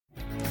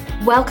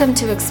Welcome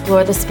to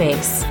Explore the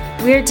Space.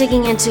 We're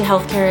digging into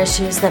healthcare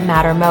issues that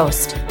matter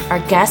most. Our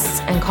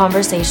guests and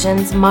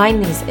conversations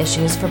mine these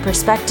issues for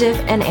perspective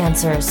and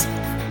answers.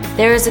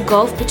 There is a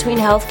gulf between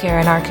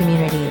healthcare and our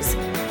communities.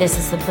 This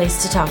is the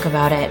place to talk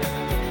about it.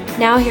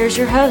 Now here's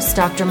your host,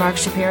 Dr. Mark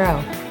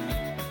Shapiro.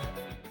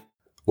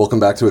 Welcome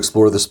back to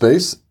Explore the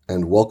Space,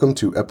 and welcome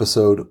to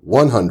episode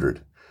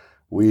 100.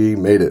 We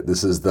made it.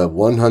 This is the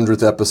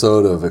 100th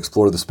episode of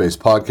Explore the Space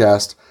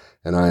podcast,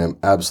 and I am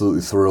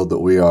absolutely thrilled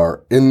that we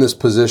are in this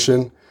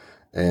position,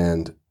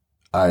 and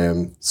I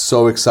am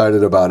so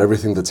excited about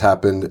everything that's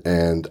happened,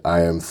 and I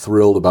am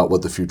thrilled about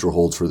what the future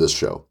holds for this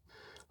show.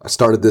 I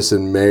started this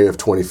in May of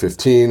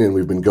 2015, and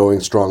we've been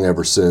going strong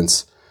ever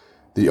since.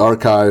 The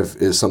archive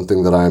is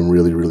something that I'm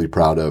really, really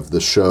proud of.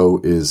 The show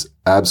is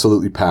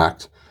absolutely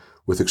packed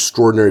with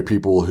extraordinary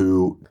people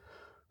who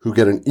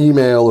get an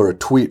email or a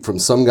tweet from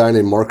some guy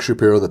named Mark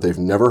Shapiro that they've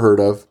never heard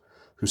of,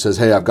 who says,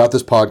 "Hey, I've got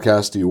this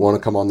podcast. Do you want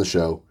to come on the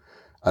show?"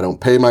 I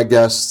don't pay my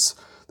guests.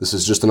 This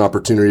is just an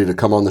opportunity to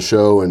come on the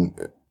show and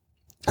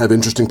have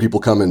interesting people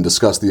come and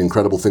discuss the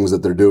incredible things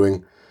that they're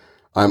doing.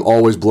 I'm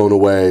always blown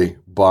away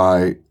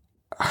by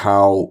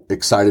how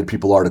excited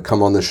people are to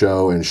come on the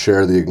show and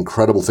share the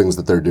incredible things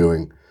that they're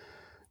doing.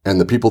 And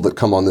the people that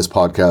come on this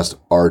podcast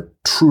are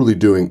truly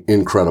doing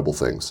incredible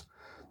things.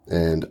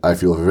 And I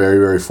feel very,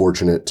 very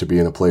fortunate to be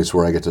in a place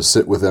where I get to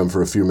sit with them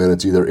for a few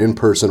minutes, either in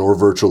person or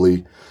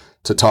virtually,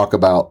 to talk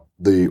about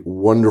the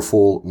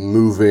wonderful,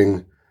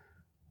 moving,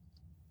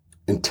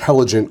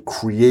 intelligent,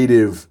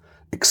 creative,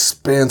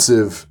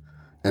 expansive,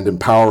 and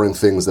empowering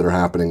things that are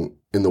happening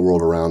in the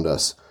world around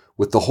us,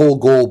 with the whole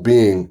goal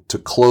being to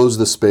close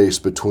the space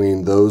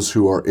between those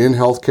who are in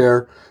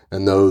healthcare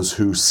and those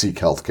who seek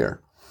healthcare.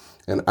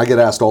 And I get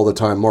asked all the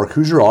time, "Mark,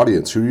 who's your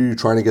audience? Who are you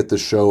trying to get this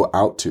show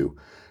out to?"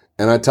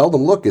 And I tell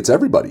them, look, it's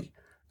everybody.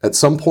 At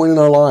some point in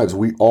our lives,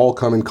 we all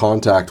come in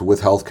contact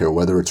with healthcare,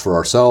 whether it's for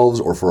ourselves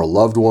or for a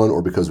loved one,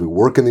 or because we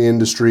work in the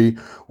industry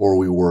or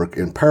we work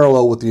in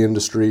parallel with the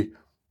industry.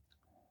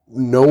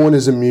 No one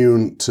is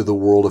immune to the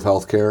world of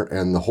healthcare,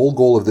 and the whole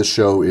goal of this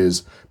show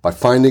is, by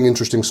finding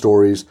interesting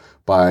stories,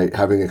 by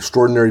having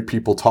extraordinary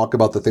people talk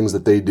about the things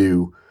that they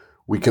do,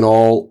 we can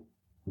all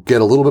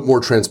get a little bit more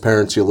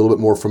transparency, a little bit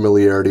more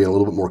familiarity, and a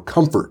little bit more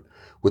comfort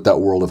with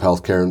that world of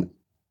healthcare. And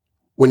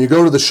when you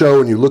go to the show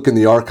and you look in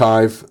the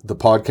archive, the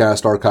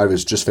podcast archive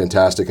is just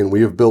fantastic, and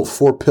we have built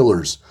 4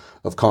 pillars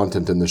of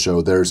content in the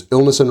show. There's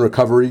illness and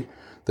recovery,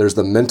 there's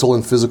the mental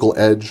and physical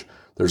edge,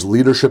 there's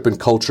leadership and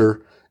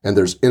culture, and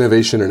there's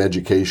innovation and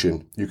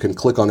education. You can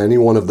click on any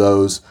one of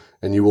those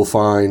and you will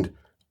find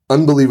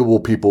unbelievable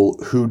people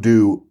who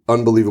do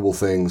unbelievable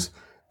things,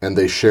 and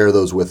they share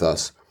those with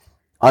us.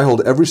 I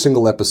hold every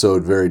single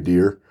episode very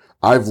dear.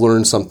 I've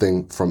learned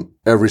something from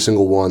every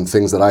single one,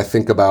 things that I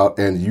think about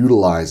and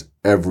utilize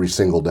every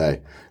single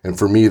day. And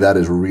for me, that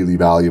is really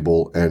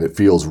valuable and it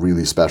feels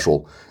really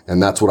special.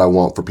 And that's what I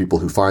want for people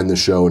who find the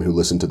show and who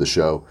listen to the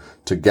show,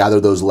 to gather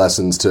those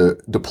lessons, to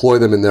deploy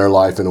them in their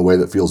life in a way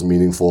that feels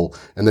meaningful,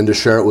 and then to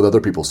share it with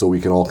other people so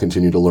we can all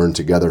continue to learn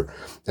together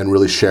and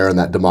really share in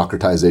that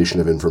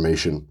democratization of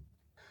information.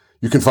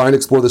 You can find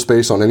Explore the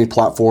Space on any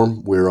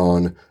platform. We're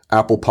on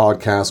Apple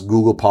Podcasts,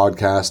 Google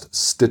Podcasts,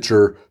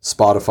 Stitcher,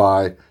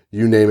 Spotify,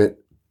 you name it.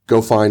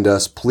 Go find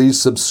us.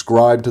 Please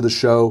subscribe to the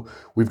show.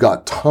 We've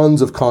got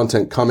tons of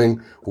content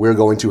coming. We're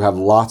going to have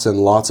lots and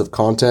lots of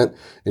content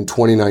in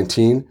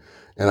 2019,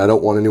 and I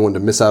don't want anyone to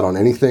miss out on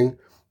anything.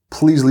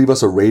 Please leave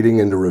us a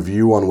rating and a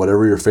review on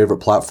whatever your favorite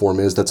platform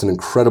is. That's an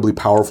incredibly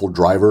powerful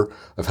driver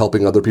of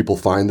helping other people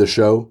find the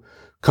show.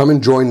 Come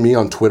and join me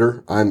on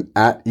Twitter. I'm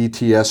at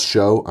ETS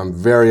Show. I'm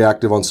very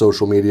active on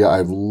social media.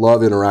 I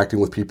love interacting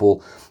with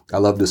people. I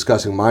love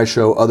discussing my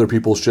show, other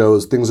people's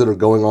shows, things that are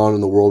going on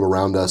in the world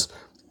around us.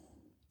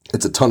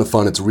 It's a ton of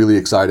fun. It's really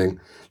exciting.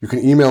 You can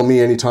email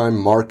me anytime,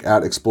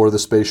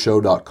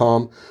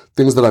 mark@explorethespaceshow.com.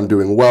 Things that I'm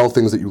doing well,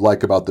 things that you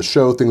like about the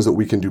show, things that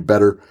we can do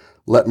better.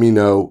 Let me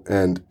know.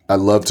 And I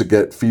love to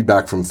get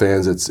feedback from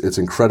fans. It's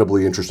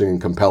incredibly interesting and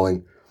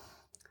compelling.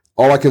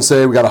 All I can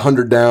say, we got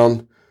 100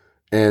 down,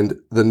 and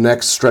the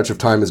next stretch of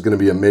time is going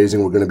to be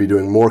amazing. We're going to be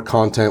doing more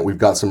content. We've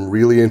got some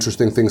really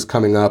interesting things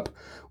coming up.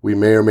 We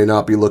may or may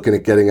not be looking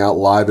at getting out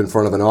live in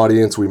front of an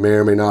audience. We may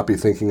or may not be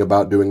thinking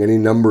about doing any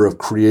number of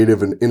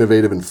creative and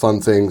innovative and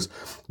fun things,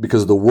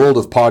 because the world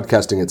of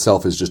podcasting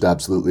itself is just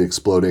absolutely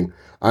exploding.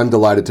 I'm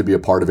delighted to be a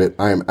part of it.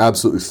 I am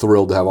absolutely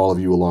thrilled to have all of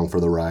you along for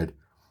the ride.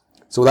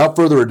 So without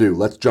further ado,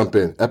 let's jump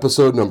in.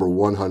 Episode number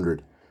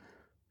 100.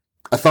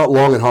 I thought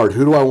long and hard,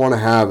 who do I want to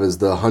have as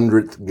the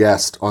 100th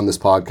guest on this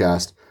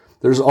podcast?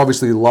 There's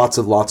obviously lots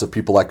of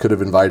people I could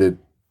have invited,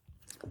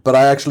 but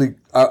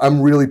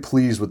I'm really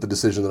pleased with the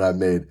decision that I've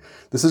made.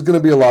 This is going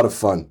to be a lot of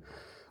fun.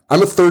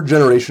 I'm a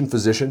 3rd-generation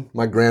physician.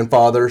 My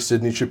grandfather,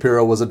 Sidney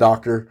Shapiro, was a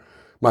doctor.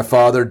 My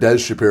father, Des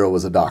Shapiro,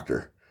 was a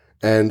doctor.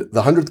 And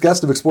the 100th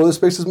guest of Explore the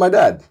Space is my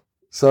dad.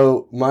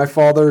 So my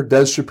father,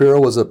 Des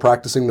Shapiro, was a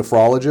practicing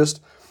nephrologist.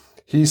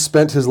 He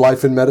spent his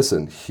life in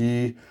medicine.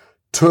 He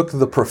took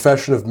the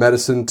profession of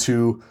medicine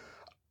to,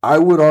 I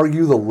would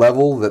argue, the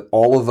level that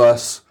all of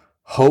us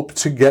hope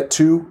to get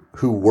to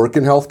who work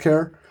in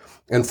healthcare.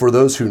 And for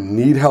those who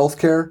need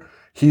healthcare,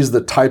 he's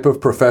the type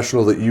of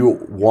professional that you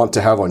want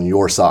to have on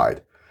your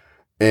side.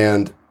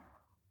 And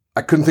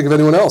I couldn't think of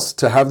anyone else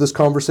to have this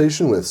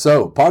conversation with.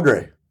 So,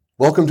 Padre,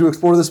 welcome to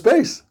Explore the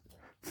Space.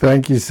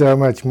 Thank you so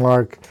much,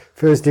 Mark.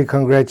 Firstly,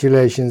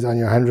 congratulations on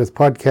your 100th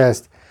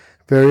podcast.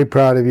 Very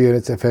proud of you, and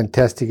it's a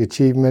fantastic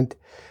achievement.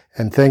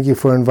 And thank you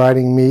for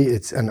inviting me.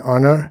 It's an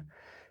honor,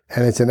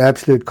 and it's an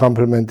absolute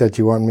compliment that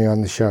you want me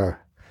on the show.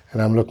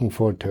 And I'm looking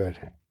forward to it.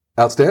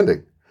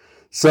 Outstanding.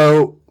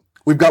 So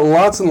we've got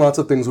lots and lots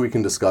of things we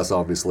can discuss,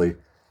 obviously.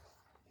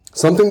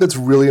 Something that's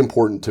really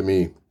important to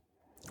me,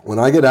 when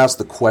I get asked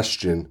the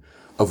question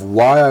of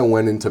why I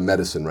went into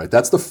medicine, right?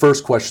 That's the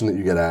first question that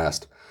you get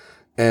asked.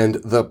 And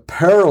the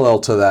parallel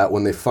to that,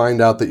 when they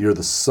find out that you're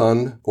the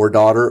son or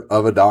daughter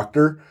of a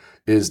doctor,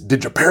 is,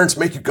 did your parents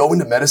make you go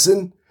into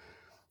medicine?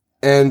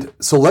 And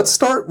so let's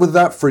start with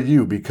that for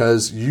you,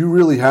 because you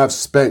really have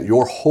spent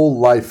your whole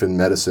life in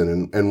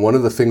medicine. And one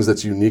of the things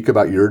that's unique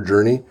about your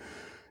journey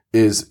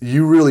is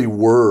you really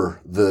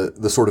were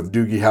the sort of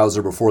Doogie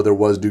Howser before there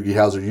was Doogie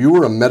Howser. You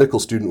were a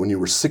medical student when you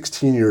were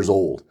 16 years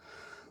old.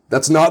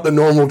 That's not the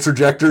normal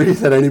trajectory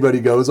that anybody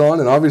goes on.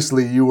 And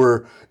obviously you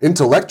were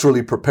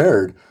intellectually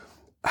prepared.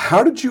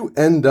 How did you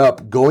end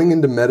up going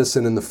into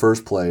medicine in the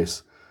first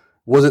place?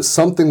 Was it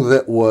something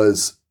that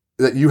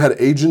you had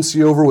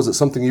agency over? Was it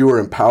something you were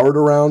empowered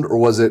around? Or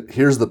was it,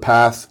 here's the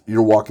path,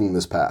 you're walking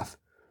this path?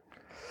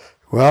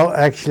 Well,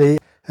 actually,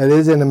 it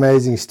is an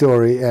amazing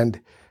story, and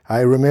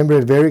I remember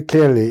it very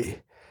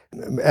clearly.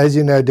 As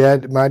you know,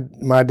 Dad,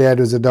 my dad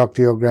was a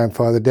doctor, your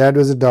grandfather. Dad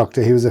was a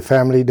doctor. He was a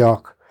family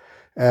doc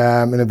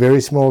in a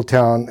very small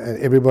town,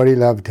 and everybody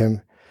loved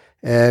him.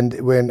 And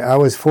when I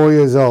was 4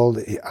 years old,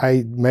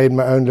 I made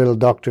my own little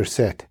doctor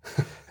set.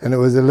 And it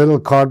was a little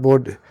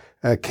cardboard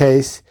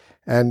case,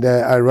 and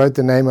I wrote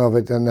the name of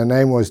it, and the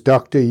name was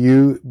Dr.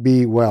 U.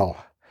 B. Well.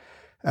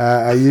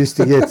 I used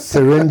to get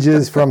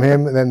syringes from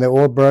him, and then they're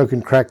all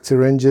broken, cracked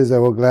syringes. They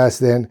were glass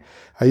then.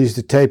 I used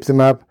to tape them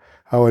up.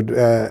 I would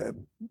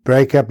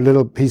break up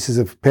little pieces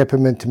of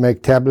peppermint to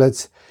make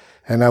tablets,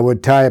 and I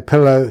would tie a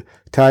pillow,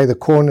 tie the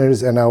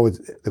corners, and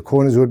the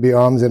corners would be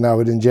arms, and I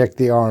would inject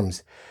the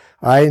arms.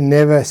 I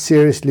never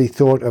seriously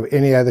thought of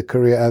any other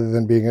career other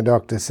than being a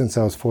doctor since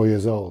I was 4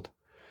 years old.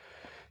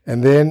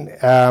 And then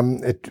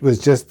it was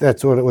just,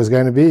 that's what it was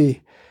going to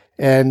be.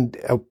 And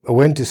I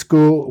went to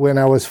school when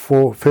I was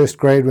first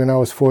grade when I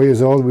was 4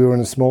 years old. We were in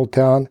a small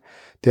town.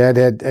 Dad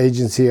had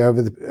agency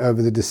over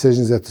the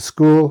decisions at the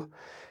school.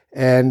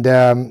 And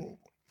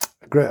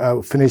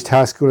I finished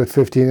high school at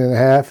 15 and a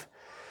half,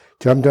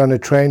 jumped on a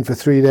train for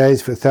 3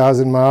 days for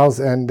 1,000 miles,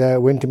 and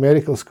went to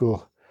medical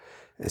school.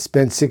 I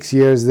spent 6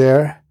 years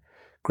there,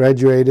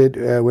 graduated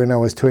when I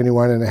was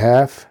 21 and a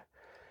half.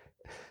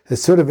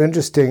 It's sort of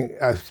interesting,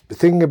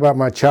 thinking about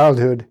my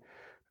childhood.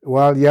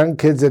 While young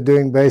kids are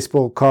doing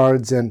baseball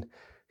cards and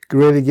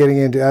really getting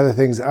into other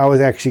things, I was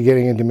actually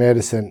getting into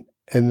medicine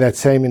in that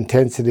same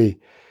intensity,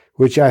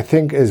 which I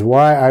think is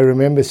why I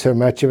remember so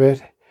much of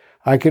it.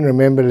 I can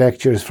remember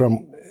lectures from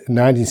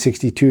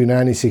 1962,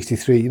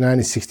 1963,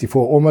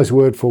 1964, almost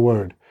word for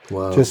word.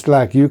 Wow. Just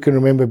like you can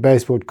remember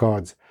baseball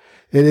cards.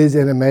 It is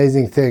an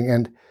amazing thing,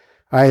 and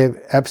I have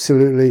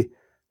absolutely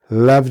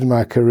loved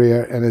my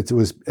career, and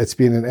it's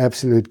been an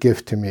absolute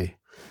gift to me.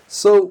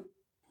 So,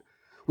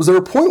 was there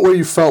a point where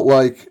you felt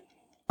like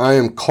I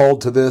am called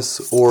to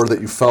this, or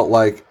that you felt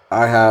like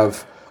I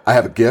have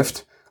a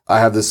gift, I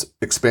have this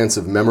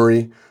expansive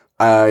memory,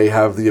 I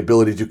have the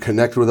ability to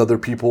connect with other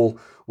people?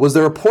 Was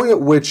there a point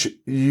at which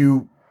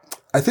you,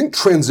 I think,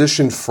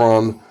 transitioned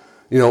from,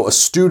 a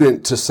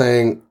student to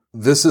saying,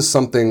 this is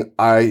something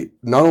I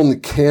not only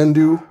can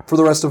do for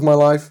the rest of my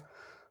life,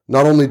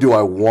 not only do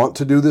I want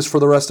to do this for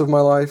the rest of my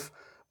life,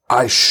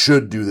 I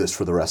should do this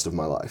for the rest of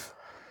my life?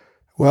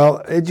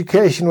 Well,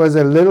 education was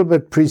a little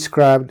bit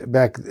prescribed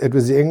back. It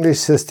was the English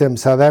system.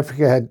 South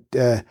Africa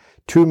had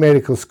 2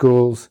 medical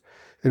schools.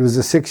 It was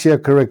a 6-year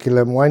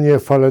curriculum. 1 year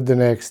followed the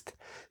next.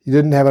 You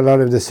didn't have a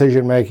lot of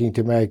decision making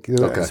to make.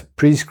 Okay.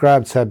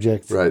 Prescribed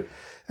subjects. Right.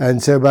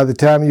 And so by the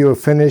time you were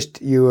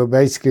finished, you were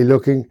basically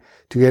looking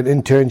to get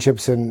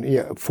internships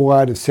in 4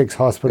 out of 6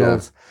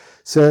 hospitals. Yeah.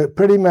 So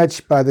pretty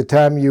much by the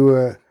time you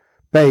were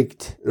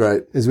baked,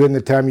 right, is when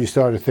the time you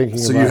started thinking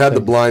about So you had things.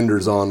 the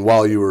blinders on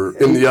while you were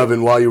in the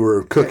oven, while you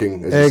were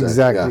cooking, as you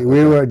exactly. said. Yeah,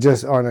 we were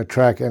just on a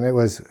track, and it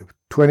was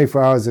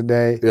 24 hours a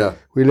day. Yeah.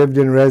 We lived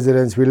in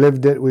residence. We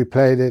lived it. We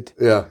played it.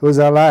 Yeah. It was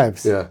our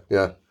lives. Yeah,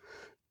 yeah.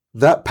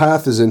 That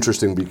path is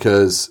interesting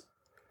because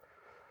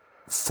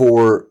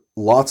for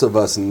lots of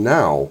us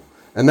now,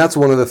 and that's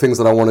one of the things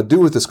that I want to do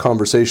with this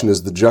conversation,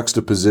 is the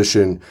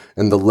juxtaposition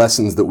and the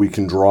lessons that we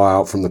can draw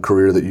out from the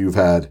career that you've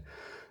had,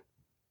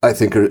 I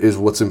think is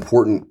what's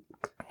important.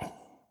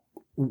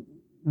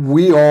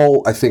 We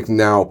all, I think,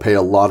 now pay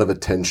a lot of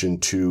attention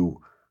to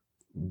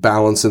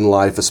balance in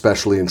life,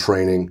 especially in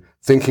training,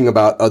 thinking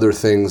about other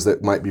things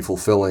that might be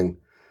fulfilling,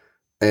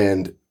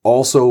 and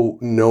also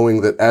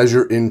knowing that as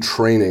you're in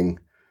training,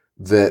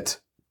 that,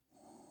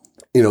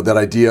 that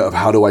idea of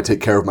how do I take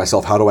care of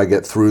myself? How do I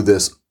get through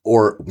this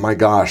or my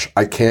gosh,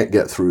 I can't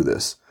get through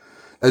this.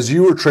 As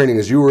you were training,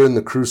 as you were in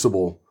the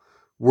crucible,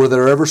 were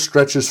there ever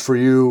stretches for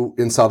you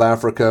in South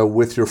Africa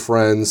with your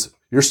friends?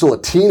 You're still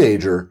a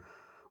teenager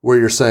where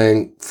you're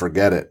saying,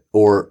 forget it,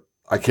 or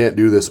I can't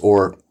do this,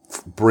 or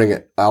bring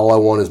it. All I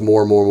want is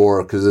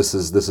more, because this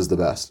is the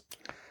best.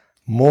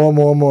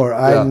 More.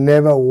 I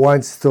never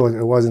once thought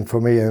it wasn't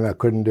for me and I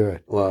couldn't do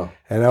it. Wow.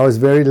 And I was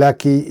very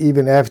lucky,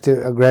 even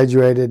after I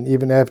graduated, and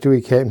even after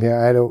we came here,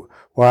 I had a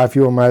wife,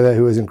 your mother,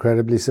 who was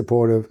incredibly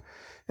supportive.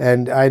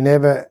 And I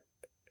never,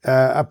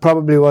 I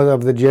probably was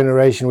of the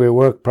generation where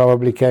work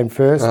probably came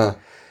first.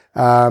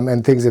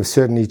 And things have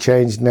certainly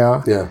changed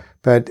now. Yeah.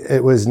 But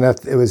it was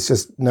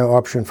just no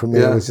option for me.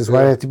 It was just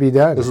what had to be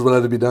done. This is what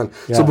had to be done.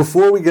 Yeah. So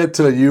before we get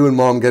to you and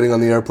Mom getting on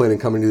the airplane and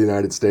coming to the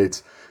United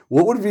States,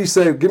 what would you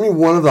say? Give me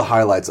one of the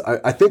highlights.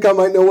 I think I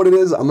might know what it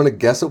is. I'm going to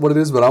guess at what it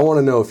is, but I want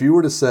to know if you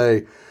were to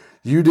say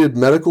you did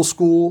medical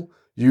school,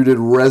 you did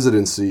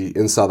residency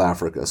in South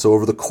Africa. So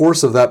over the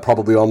course of that,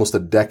 probably almost a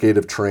decade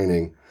of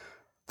training,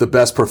 the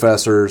best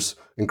professors,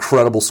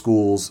 incredible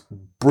schools,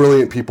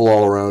 brilliant people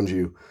all around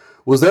you.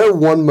 Was there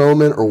one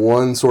moment or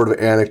one sort of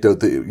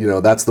anecdote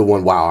that, that's the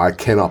one, wow, I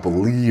cannot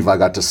believe I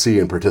got to see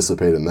and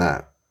participate in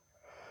that?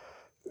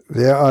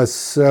 There are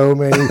so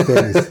many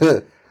things.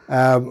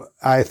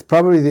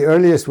 Probably the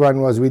earliest one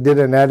was we did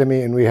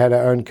anatomy and we had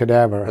our own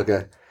cadaver.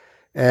 Okay.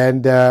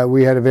 And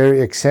we had a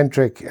very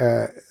eccentric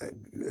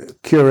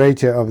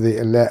curator of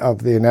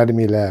the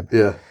anatomy lab.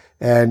 Yeah.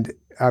 And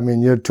I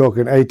mean, you're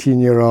talking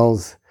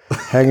 18-year-olds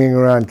hanging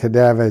around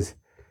cadavers.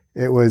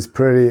 It was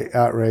pretty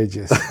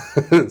outrageous.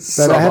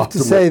 But I have to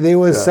say, there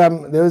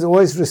was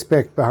always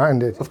respect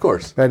behind it. Of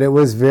course. But it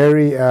was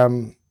very, I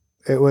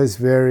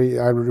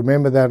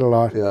remember that a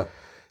lot. Yeah.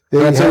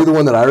 Can I tell you the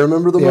one that I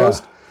remember the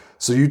most?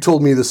 So you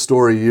told me the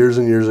story years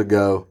and years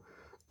ago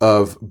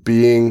of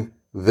being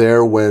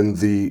there when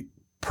the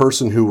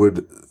person who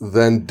would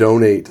then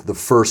donate the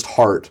first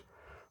heart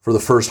for the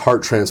first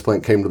heart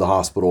transplant came to the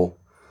hospital,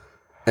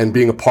 and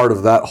being a part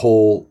of that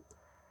whole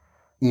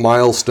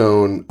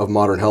milestone of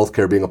modern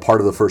healthcare, being a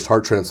part of the first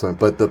heart transplant.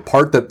 But the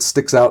part that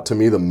sticks out to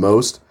me the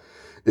most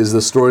is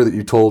the story that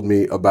you told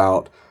me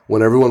about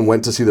when everyone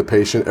went to see the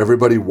patient,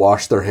 everybody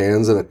washed their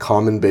hands in a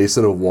common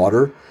basin of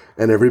water,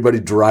 and everybody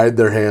dried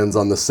their hands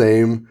on the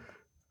same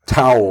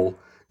towel,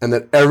 and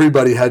that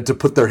everybody had to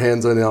put their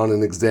hands on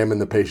and examine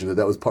the patient.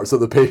 That was part. So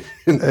the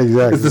patient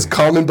is this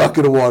common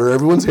bucket of water.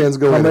 Everyone's hands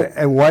go in it.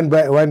 And one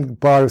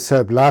bar of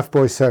soap,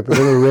 Lifebuoy soap, a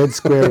little red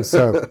square of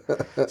soap,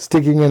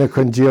 sticking in a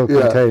congealed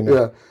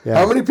container. Yeah.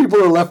 How many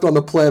people are left on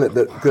the planet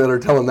that are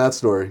telling that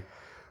story?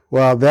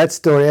 Well, that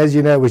story, as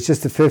you know, was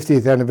just the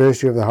 50th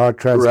anniversary of the heart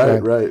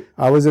transplant. Right.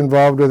 I was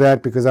involved with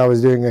that because I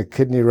was doing a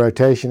kidney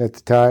rotation at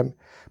the time.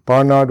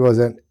 Barnard was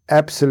an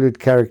absolute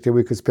character.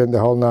 We could spend the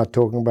whole night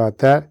talking about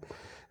that.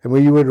 And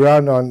we would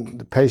round on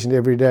the patient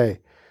every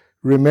day.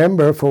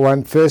 Remember, for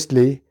one,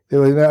 firstly,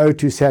 there was no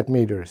O2 sat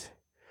meters.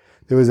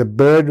 There was a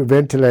Bird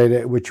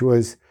ventilator, which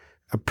was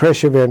a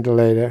pressure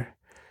ventilator,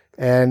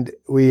 and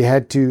we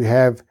had to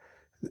have,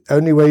 the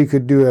only way you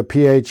could do a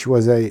pH or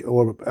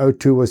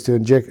O2 was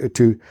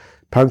to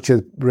puncture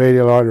the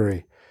radial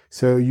artery.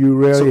 So you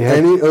really had...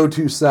 any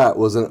O2 sat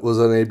was an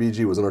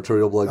ABG, was an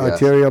arterial blood gas.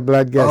 Arterial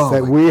blood gas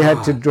that we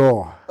had to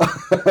draw.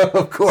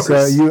 Of course.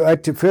 So you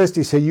had to,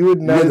 firstly, so you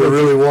would know... You had to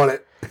really want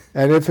it.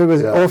 And if it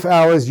was off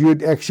hours,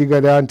 you'd actually go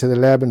down to the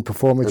lab and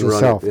perform it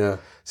yourself.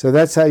 So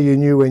that's how you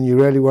knew when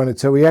you really wanted.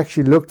 So we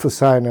actually looked for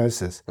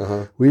cyanosis.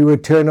 We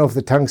would turn off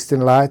the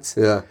tungsten lights,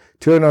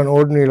 turn on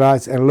ordinary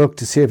lights, and look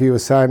to see if he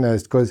was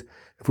cyanosed. Because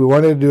if we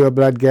wanted to do a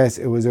blood gas,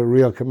 it was a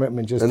real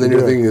commitment just to do it. And then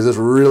you're thinking, is this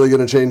really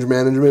going to change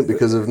management?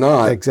 Because if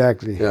not...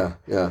 Exactly.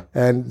 Yeah.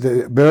 And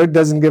the Bird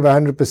doesn't give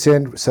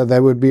 100%, so they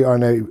would be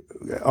on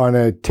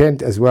a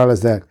tent as well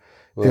as that.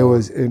 Wow. It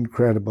was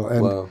incredible.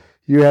 And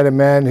you had a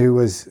man who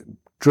was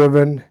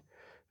driven.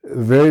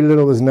 Very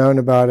little was known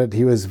about it.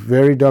 He was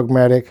very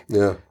dogmatic.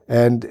 Yeah.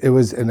 And it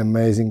was an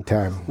amazing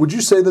time. Would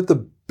you say that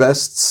the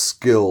best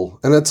skill,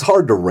 and it's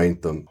hard to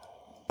rank them,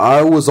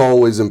 I was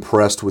always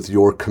impressed with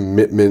your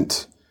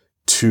commitment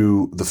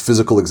to the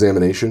physical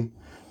examination,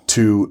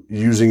 to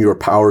using your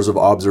powers of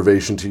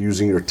observation, to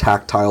using your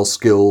tactile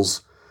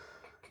skills.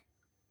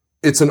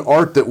 It's an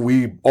art that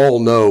we all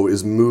know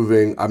is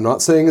moving. I'm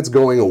not saying it's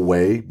going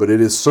away, but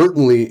it is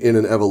certainly in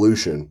an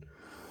evolution.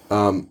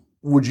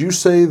 Would you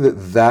say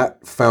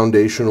that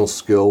foundational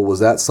skill, was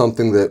that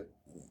something that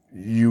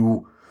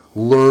you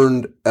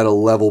learned at a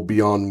level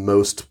beyond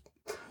most,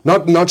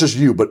 not just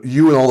you, but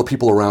you and all the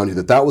people around you,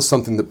 that was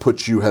something that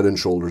puts you head and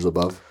shoulders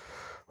above?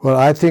 Well,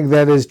 I think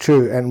that is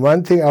true. And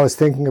one thing I was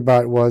thinking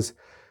about was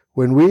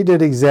when we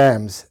did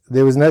exams,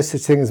 there was no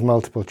such thing as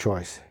multiple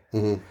choice.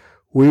 Mm-hmm.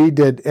 We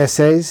did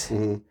essays,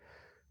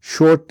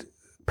 short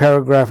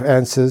paragraph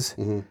answers,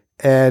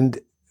 and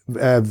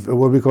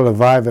what we call a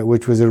viva,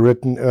 which was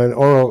an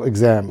oral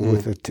exam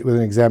with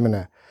an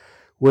examiner.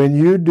 When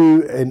you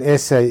do an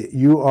essay,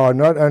 you are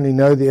not only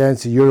know the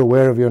answer, you're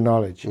aware of your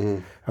knowledge.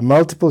 A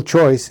multiple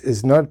choice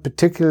is not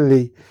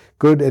particularly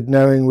good at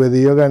knowing whether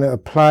you're going to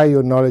apply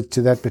your knowledge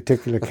to that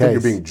particular case. I think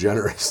you're being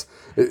generous.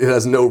 It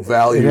has no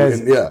value.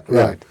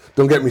 Right.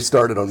 Don't get me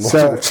started on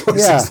multiple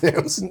choice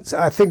exams. So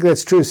I think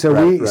that's true.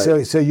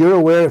 So so you're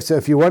aware of. So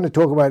if you want to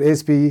talk about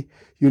SPE,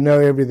 you know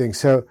everything.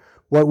 So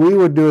what we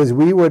would do is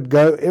we would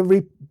go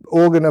every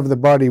organ of the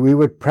body. We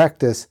would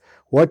practice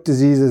what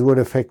diseases would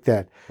affect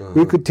that.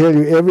 We could tell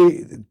you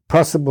every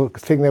possible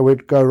thing that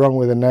would go wrong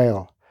with a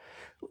nail.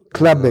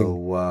 Clubbing. Oh,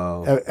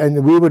 wow.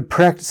 And we would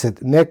practice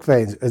it. Neck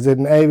veins. Is it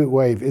an A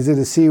wave? Is it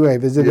a C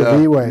wave? Is it a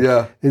V wave?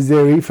 Yeah. Is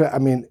there reflex? I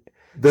mean,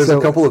 there's a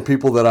couple of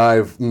people that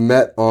I've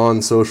met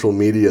on social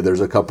media.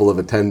 There's a couple of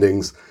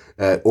attendings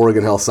at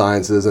Oregon Health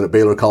Sciences and at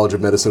Baylor College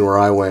of Medicine where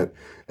I went.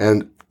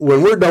 And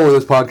when we're done with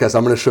this podcast,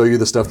 I'm going to show you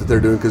the stuff that they're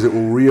doing because it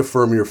will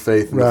reafirm your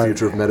faith in the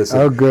future of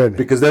medicine. Oh, good.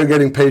 Because they're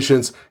getting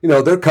patients,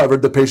 they're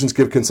covered. The patients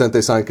give consent,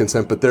 they sign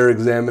consent, but they're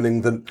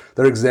examining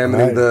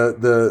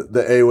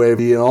the A wave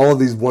and all of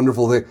these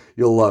wonderful things.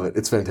 You'll love it.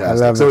 It's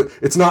fantastic. I love it.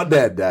 It's not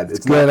dead, Dad.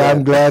 It's good. Not dead.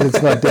 I'm glad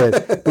it's not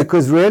dead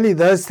because really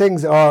those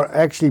things are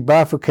actually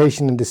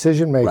bifurcation in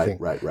decision making.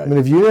 Right. I mean,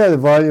 if you know the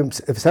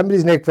volumes, if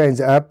somebody's neck veins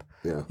are up,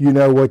 you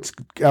know which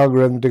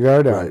algorithm to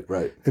go down.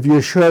 Right. If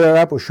you're sure they're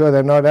up or sure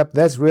they're not up,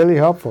 that's really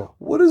helpful.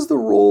 What is the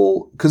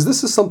role, because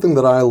this is something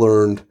that I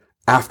learned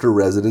after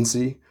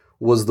residency,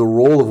 was the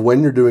role of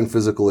when you're doing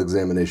physical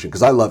examination,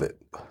 because I love it.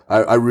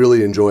 I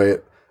really enjoy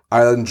it.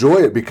 I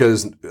enjoy it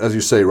because, as you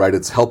say, right,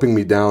 it's helping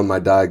me down my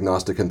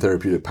diagnostic and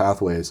therapeutic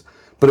pathways,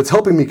 but it's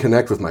helping me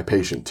connect with my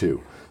patient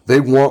too. They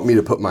want me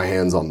to put my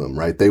hands on them,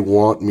 right? They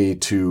want me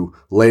to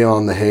lay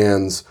on the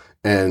hands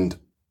and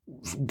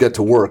get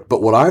to work.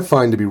 But what I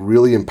find to be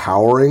really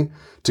empowering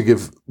to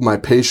give my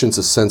patients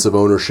a sense of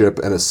ownership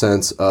and a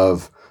sense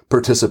of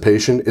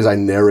participation is I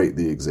narrate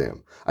the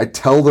exam. I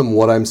tell them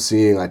what I'm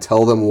seeing. I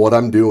tell them what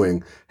I'm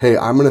doing. Hey,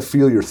 I'm going to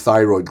feel your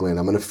thyroid gland.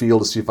 I'm going to feel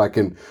to see if I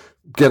can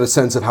get a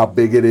sense of how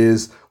big it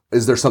is.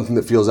 Is there something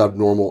that feels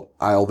abnormal?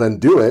 I'll then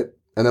do it.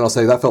 And then I'll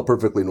say, that felt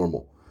perfectly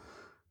normal.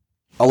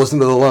 I'll listen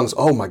to the lungs.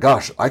 Oh my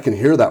gosh, I can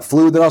hear that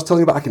fluid that I was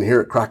telling you about. I can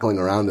hear it crackling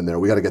around in there.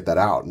 We got to get that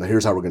out. And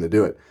here's how we're going to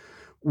do it.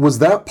 Was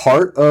that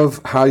part of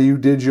how you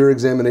did your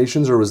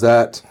examinations, or was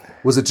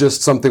it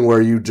just something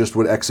where you just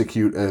would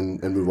execute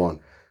and move on?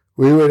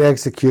 We would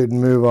execute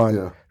and move on.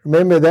 Yeah.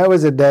 Remember, that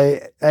was a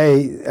day,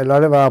 a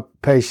lot of our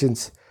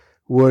patients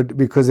would,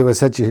 because there was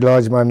such a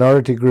large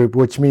minority group,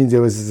 which means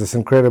there was this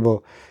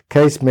incredible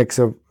case mix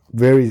of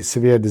very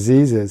severe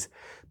diseases,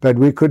 but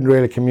we couldn't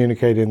really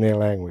communicate in their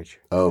language.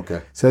 Oh,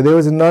 okay. So there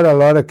was not a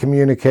lot of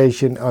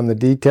communication on the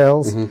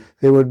details. Mm-hmm.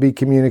 There would be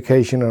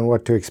communication on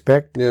what to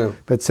expect. Yeah.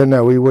 But so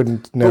no, we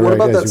wouldn't narrate. But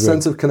what about that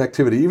sense of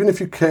connectivity? Even if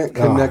you can't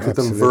connect with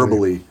them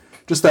verbally,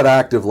 just that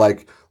act of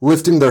like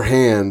lifting their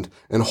hand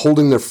and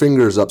holding their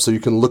fingers up so you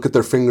can look at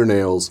their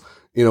fingernails,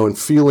 and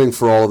feeling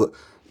for all of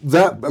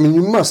that. I mean,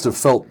 you must have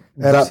felt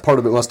that part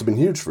of it must have been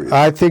huge for you.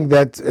 I think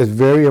that is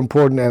very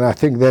important, and I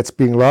think that's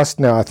being lost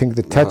now. I think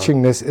the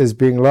touchingness is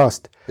being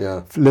lost.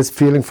 Yeah. This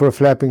feeling for a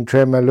flapping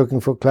tremor,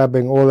 looking for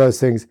clubbing, all those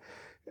things.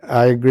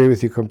 I agree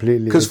with you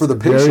completely. Because for the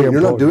patient,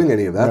 you're not doing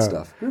any of that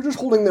stuff. You're just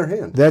holding their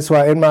hand. That's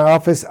why in my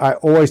office, I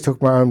always took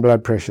my own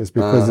blood pressures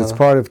because it's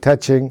part of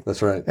touching.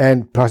 That's right.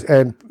 And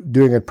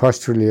doing it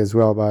posturally as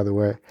well, by the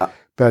way.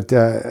 But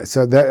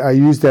so that I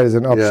use that as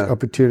an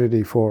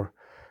opportunity for.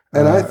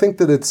 And I think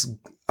that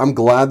I'm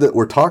glad that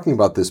we're talking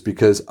about this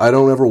because I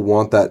don't ever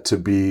want that to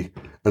be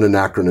an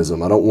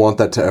anachronism. I don't want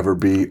that to ever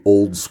be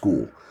old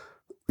school.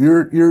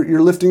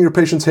 You're lifting your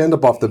patient's hand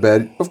up off the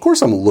bed. Of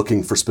course I'm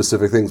looking for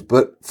specific things,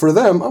 but for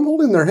them, I'm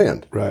holding their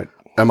hand. Right.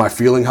 Am I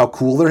feeling how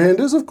cool their hand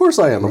is? Of course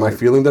I am. Right. Am I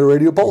feeling their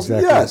radial pulse?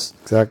 Exactly. Yes.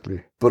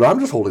 Exactly. But I'm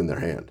just holding their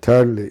hand.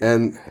 Totally.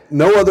 And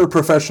no other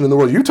profession in the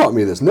world, you taught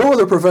me this, no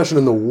other profession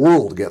in the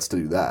world gets to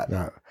do that.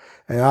 No.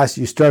 And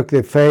you stroke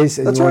their face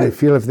and you want to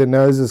feel if their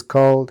nose is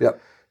cold.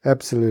 Yep.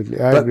 Absolutely.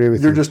 I agree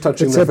with you. You're just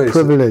touching their face. It's a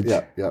privilege.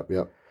 Yeah.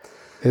 It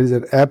is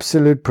an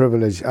absolute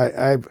privilege.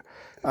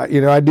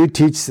 I do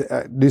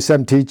do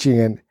some teaching,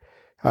 and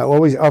I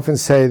always often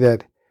say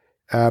that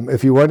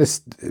if you want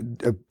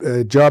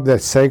a job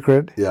that's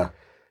sacred,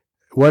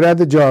 what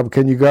other job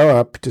can you go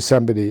up to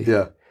somebody,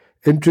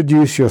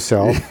 introduce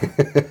yourself,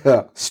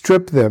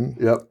 strip them,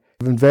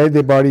 invade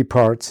their body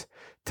parts,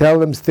 tell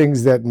them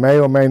things that may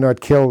or may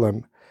not kill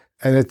them,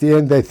 and at the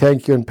end they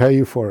thank you and pay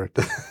you for it.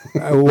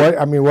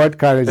 What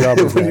kind of job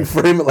is that? When you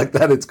frame it like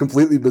that, it's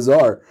completely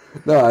bizarre.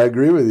 No, I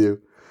agree with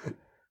you.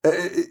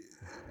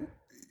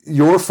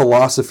 Your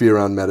philosophy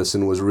around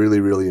medicine was really,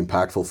 really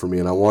impactful for me,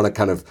 and I want to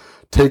kind of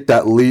take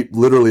that leap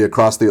literally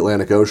across the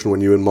Atlantic Ocean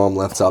when you and Mom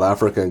left South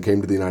Africa and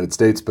came to the United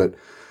States. But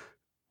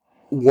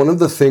one of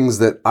the things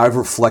that I've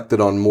reflected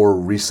on more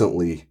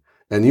recently,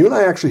 and you and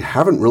I actually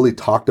haven't really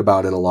talked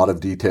about in a lot of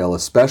detail,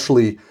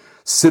 especially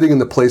sitting in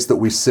the place that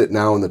we sit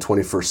now in the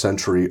 21st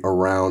century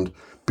around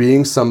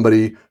being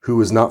somebody who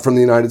is not from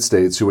the United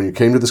States, who when you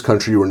came to this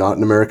country, you were not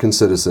an American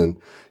citizen.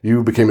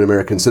 You became an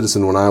American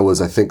citizen when I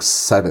was, I think,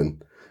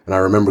 7. And I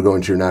remember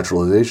going to your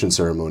naturalization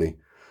ceremony.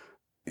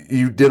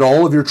 You did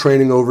all of your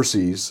training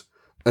overseas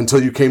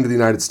until you came to the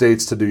United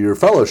States to do your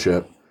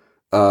fellowship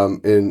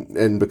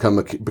and become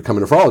a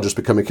nephrologist,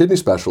 become a kidney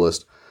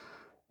specialist.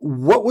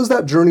 What was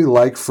that journey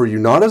like for you,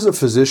 not as a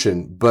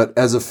physician, but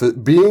as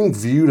being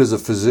viewed as a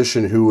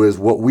physician who is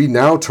what we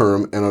now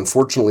term, and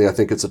unfortunately I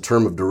think it's a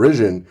term of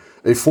derision,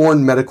 a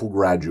foreign medical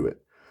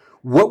graduate?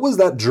 What was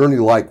that journey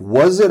like?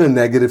 Was it a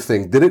negative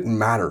thing? Did it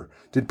matter?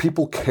 Did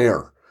people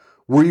care?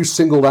 Were you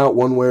singled out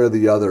one way or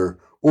the other?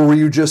 Or were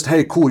you just,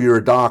 hey, cool, you're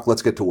a doc,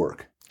 let's get to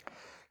work?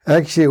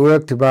 Actually, it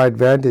worked to my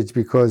advantage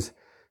because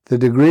the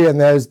degree in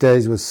those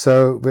days was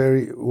so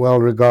very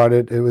well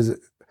regarded. It was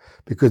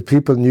because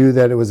people knew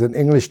that it was an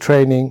English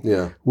training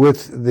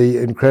with the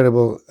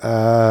incredible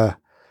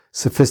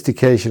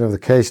sophistication of the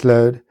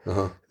caseload.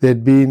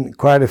 There'd been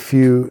quite a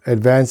few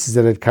advances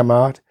that had come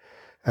out.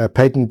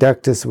 Patent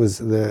ductus was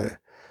the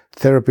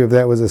therapy of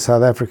that was a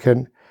South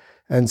African.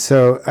 And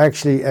so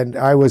actually, and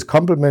I was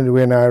complimented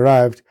when I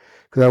arrived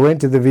because I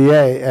went to the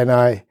VA and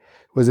I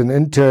was an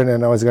intern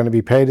and I was going to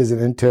be paid as an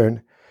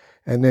intern.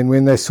 And then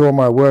when they saw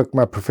my work,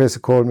 my professor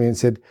called me and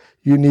said,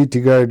 you need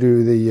to go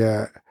to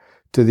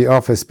the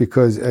office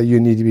because you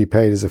need to be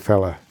paid as a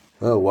fellow.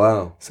 Oh,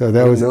 wow. So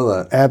that was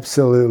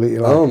absolutely,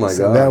 oh my gosh.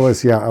 That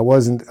was, I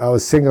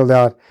was singled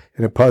out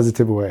in a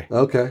positive way.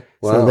 Okay.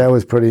 Wow. So that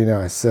was pretty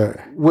nice. So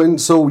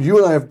you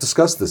and I have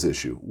discussed this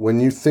issue. When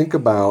you think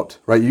about,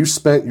 right, you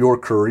spent your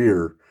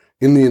career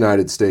in the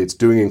United States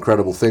doing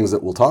incredible things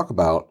that we'll talk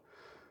about.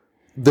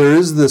 There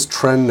is this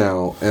trend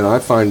now, and I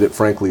find it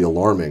frankly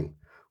alarming,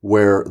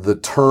 where the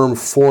term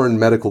foreign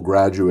medical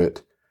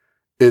graduate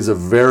is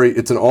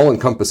it's an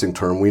all-encompassing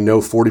term. We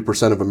know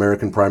 40% of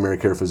American primary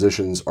care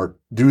physicians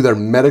do their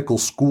medical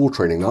school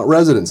training, not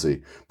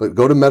residency, but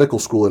go to medical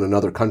school in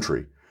another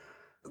country.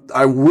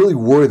 I really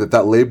worry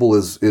that label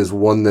is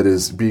one that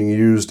is being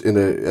used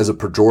as a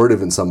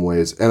pejorative in some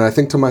ways. And I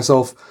think to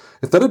myself,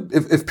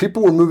 if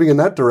people were moving in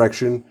that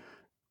direction,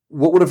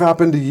 what would have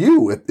happened to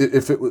you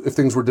if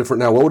things were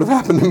different now? What would have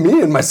happened to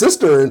me and my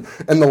sister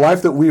and the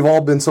life that we've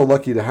all been so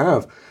lucky to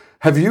have?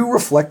 Have you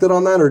reflected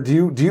on that, or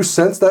do you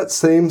sense that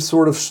same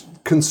sort of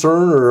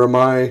concern, or am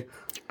I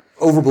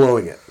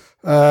overblowing it?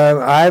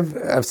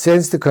 I've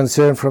sensed the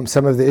concern from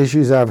some of the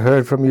issues I've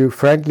heard from you.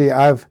 Frankly,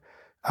 I've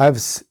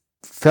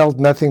felt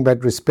nothing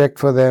but respect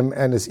for them,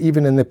 and it's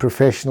even in the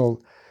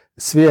professional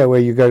sphere where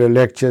you go to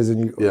lectures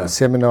and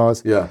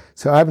seminars. Yeah.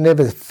 So I've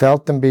never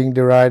felt them being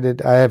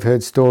derided. I have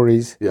heard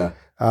stories. Yeah.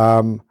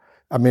 I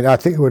mean, I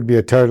think it would be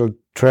a total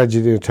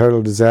tragedy, a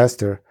total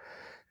disaster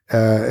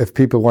if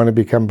people want to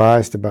become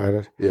biased about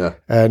it. Yeah.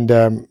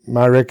 And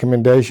my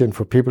recommendation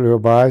for people who are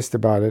biased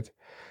about it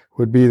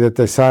would be that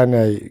they sign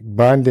a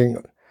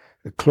binding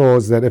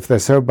clause that if they're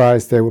so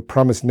biased, they will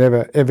promise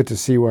never, ever to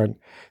see one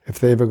if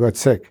they ever got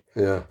sick.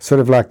 Yeah. Sort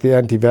of like the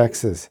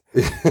anti-vaxxers.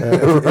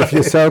 If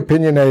you're so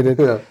opinionated,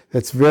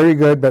 that's very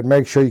good, but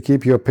make sure you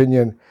keep your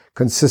opinion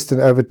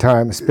consistent over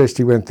time,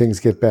 especially when things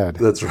get bad.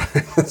 That's right.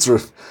 That's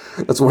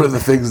one of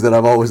the things that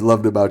I've always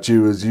loved about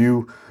you is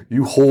you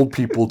hold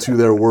people to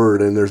their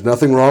word, and there's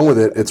nothing wrong with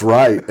it. It's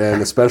right,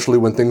 and especially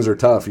when things are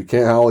tough, you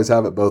can't always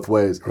have it both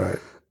ways. Right.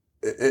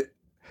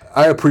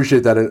 I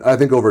appreciate that, and I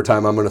think over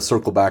time I'm going to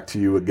circle back to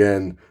you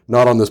again,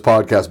 not on this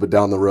podcast, but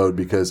down the road,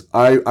 because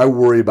I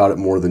worry about it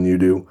more than you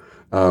do,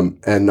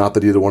 and not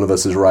that either one of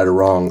us is right or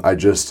wrong.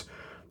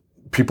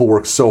 People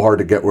work so hard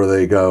to get where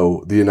they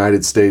go. The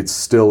United States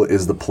still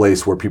is the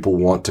place where people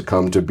want to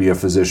come to be a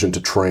physician,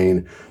 to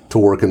train, to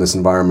work in this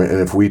environment,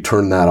 and if we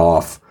turn that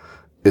off,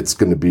 it's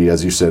going to be,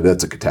 as you said,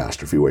 that's a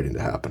catastrophe waiting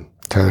to happen.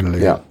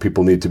 Totally. Yeah,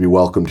 people need to be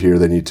welcomed here.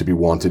 They need to be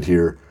wanted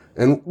here.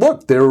 And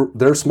look,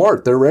 they're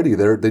smart. They're ready.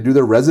 They do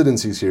their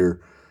residencies here.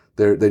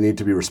 They need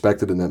to be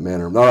respected in that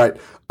manner. All right,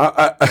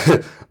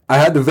 I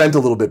had to vent a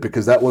little bit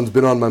because that one's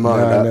been on my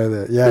mind. No, I know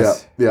that.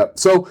 Yes. Yeah.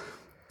 So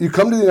you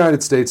come to the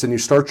United States and you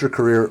start your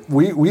career.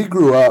 We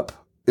grew up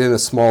in a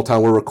small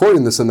town. We're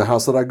recording this in the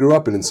house that I grew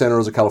up in Santa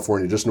Rosa,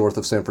 California, just north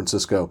of San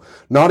Francisco.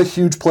 Not a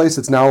huge place.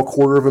 It's now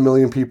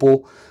 250,000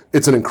 people.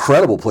 It's an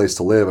incredible place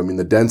to live. I mean,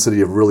 the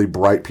density of really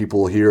bright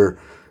people here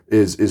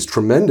is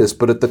tremendous.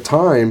 But at the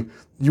time,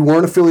 you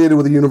weren't affiliated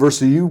with a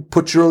university. You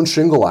put your own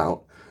shingle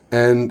out,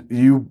 and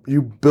you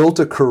built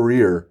a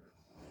career.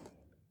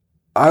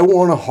 I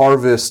want to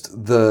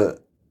harvest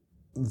the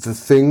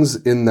things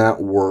in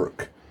that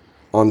work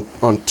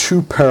on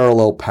two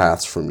parallel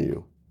paths from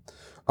you.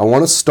 I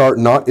want to start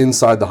not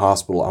inside the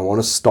hospital. I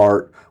want to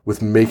start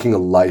with making a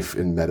life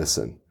in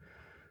medicine.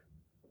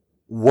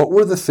 What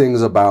were the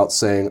things about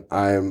saying,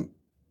 I'm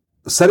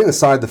setting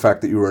aside the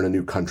fact that you were in a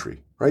new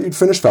country, right? You'd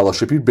finished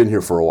fellowship. You'd been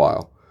here for a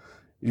while.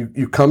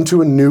 You come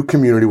to a new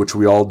community, which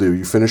we all do.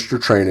 You finished your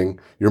training.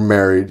 You're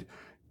married.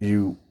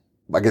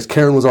 I guess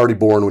Karen was already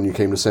born when you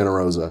came to Santa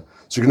Rosa.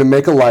 So you're going to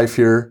make a life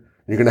here.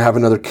 You're going to have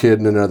another kid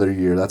in another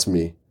year. That's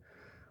me.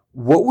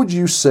 What would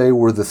you say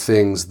were the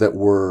things that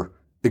were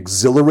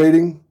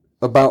exhilarating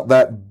about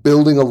that,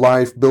 building a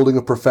life, building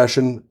a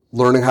profession,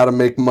 learning how to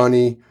make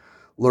money,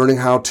 learning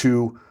how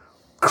to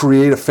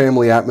create a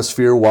family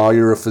atmosphere while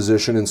you're a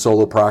physician in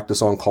solo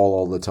practice on call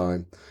all the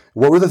time?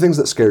 What were the things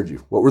that scared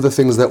you? What were the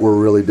things that were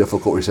really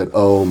difficult where you said,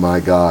 "Oh my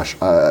gosh,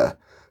 I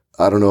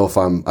don't know if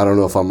I'm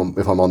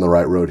on the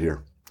right road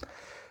here"?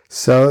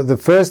 So the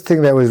first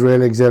thing that was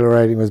really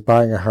exhilarating was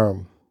buying a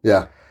home.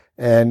 Yeah.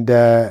 And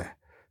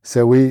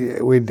so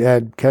we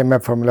came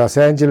up from Los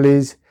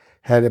Angeles,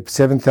 had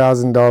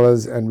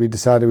 $7,000, and we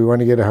decided we want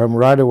to get a home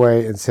right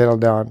away and settle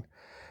down.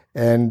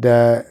 And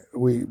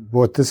we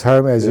bought this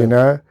home, as you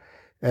know,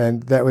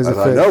 and that was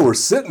I know, we're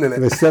sitting in it.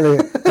 We're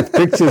selling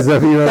pictures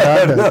of you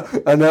around us.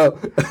 I know.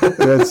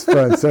 That's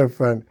fun, so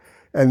fun.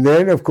 And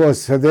then, of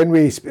course,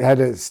 we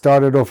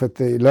started off at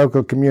the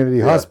local community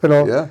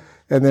hospital. Yeah.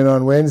 And then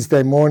on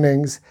Wednesday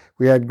mornings,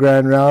 we had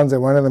grand rounds.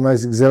 And one of the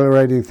most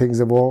exhilarating things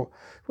of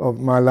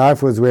my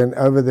life was when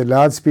over the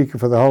loudspeaker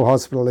for the whole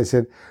hospital, they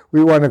said,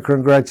 "We want to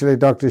congratulate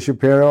Dr.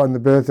 Shapiro on the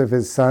birth of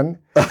his son."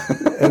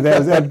 And that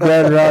was at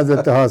grand rounds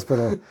at the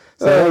hospital.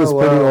 So that was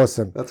pretty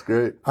awesome. That's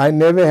great. I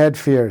never had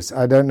fears.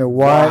 I don't know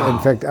why. Wow. In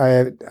fact,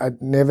 I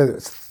never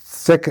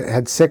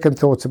had second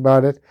thoughts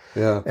about it.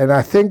 Yeah. And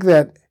I think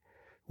that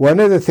one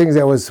of the things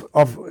that was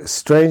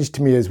strange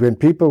to me is when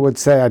people would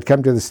say, I'd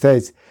come to the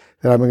States,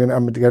 that I'm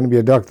going to be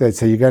a doctor, they'd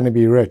say, "You're going to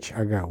be rich."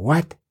 I go,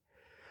 "What?"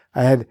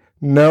 I had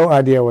no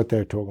idea what they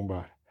were talking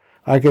about.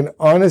 I can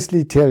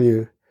honestly tell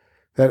you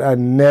that I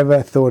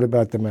never thought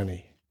about the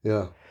money.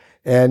 Yeah.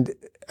 And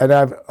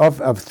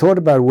I've thought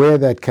about where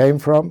that came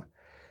from,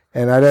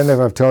 and I don't know if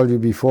I've told you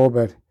before,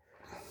 but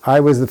I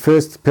was the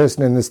first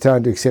person in this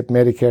town to accept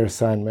Medicare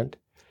assignment.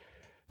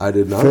 I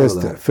did not know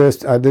that.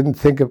 First, I didn't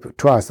think of it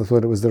twice. I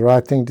thought it was the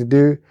right thing to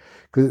do.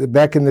 Because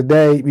back in the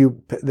day,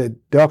 the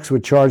docs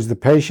would charge the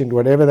patient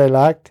whatever they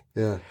liked.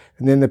 Yeah.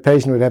 And then the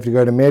patient would have to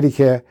go to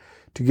Medicare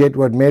to get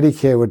what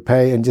Medicare would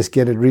pay and just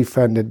get it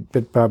refunded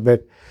bit by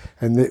bit.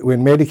 And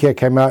when Medicare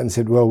came out and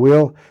said, "Well,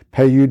 we'll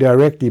pay you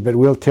directly, but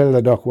we'll tell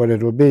the doc what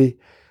it will be,"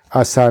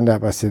 I signed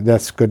up. I said,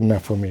 "That's good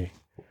enough for me."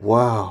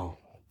 Wow.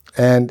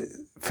 And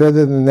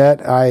further than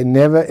that, I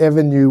never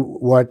ever knew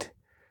what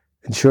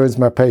insurance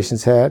my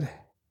patients had,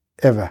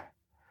 ever.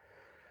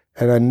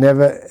 And I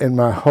never in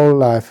my whole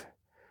life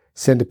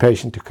sent a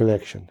patient to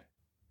collection.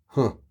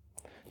 Huh.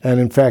 And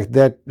in fact,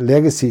 that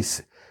legacy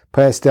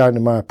passed down to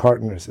my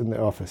partners in the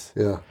office.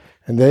 Yeah.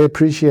 And they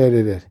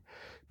appreciated it.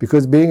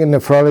 Because being in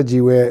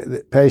nephrology where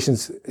the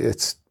patients,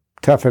 it's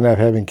tough enough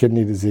having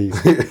kidney disease.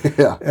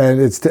 Yeah. And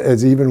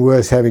it's even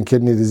worse having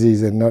kidney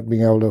disease and not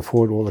being able to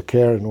afford all the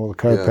care and all the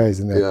co-pays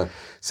and that. Yeah.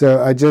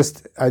 So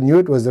I knew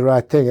it was the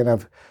right thing, and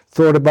I've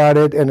thought about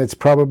it, and it's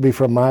probably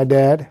from my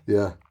dad.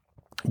 Yeah.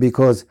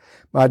 Because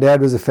my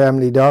dad was a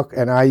family doc,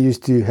 and I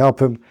used to help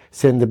him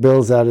send the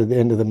bills out at the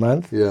end of the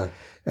month. Yeah.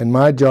 And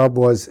my job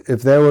was,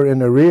 if they were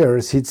in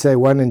arrears, he'd say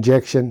 1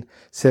 injection,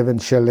 7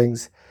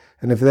 shillings.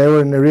 And if they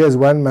were in arrears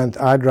 1 month,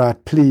 I'd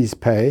write, "Please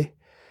pay."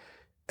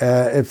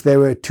 If they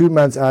were 2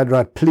 months, I'd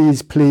write,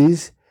 "Please,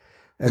 please."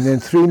 And then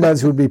 3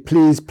 months would be,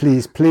 "Please,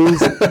 please,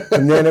 please."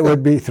 And then it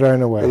would be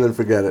thrown away. And then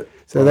forget it.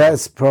 So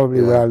that's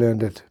probably where I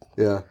learned it.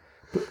 Yeah.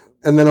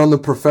 And then on the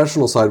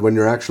professional side, when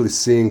you're actually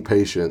seeing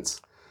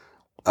patients,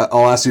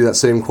 I'll ask you that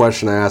same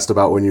question I asked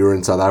about when you were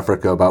in South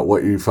Africa about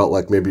what you felt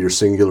like maybe your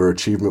singular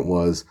achievement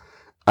was.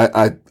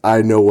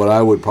 I know what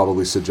I would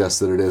probably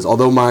suggest that it is,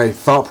 although my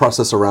thought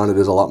process around it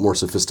is a lot more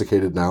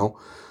sophisticated now,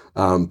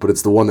 but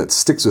it's the one that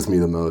sticks with me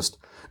the most.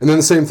 And then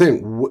the same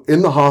thing,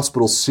 in the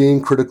hospital,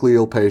 seeing critically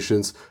ill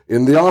patients,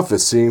 in the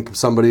office, seeing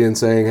somebody and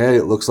saying, "Hey,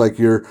 it looks like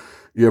you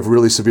have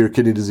really severe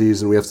kidney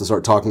disease and we have to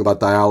start talking about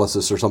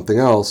dialysis or something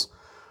else."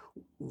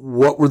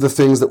 What were the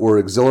things that were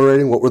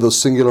exhilarating? What were those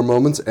singular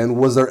moments? And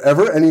was there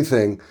ever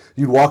anything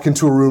you'd walk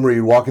into a room or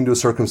you'd walk into a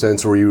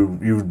circumstance where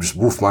you just,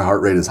 "Woof, my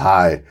heart rate is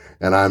high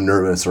and I'm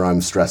nervous or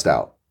I'm stressed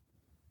out"?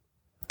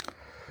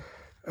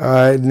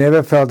 I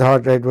never felt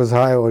heart rate was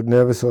high or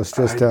nervous or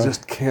stressed out. I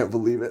just can't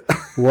believe it.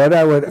 What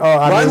I would,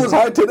 mine was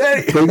high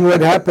today. Thing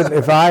would happen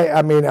if I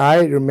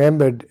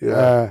remembered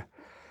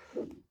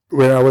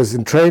when I was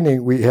in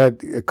training, we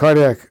had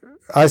cardiac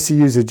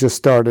ICUs had just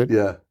started.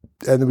 Yeah.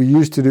 And we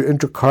used to do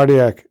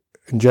intracardiac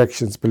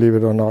injections, believe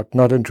it or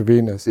not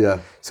intravenous. Yeah.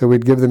 So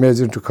we'd give them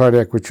as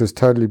intracardiac, which was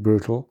totally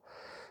brutal.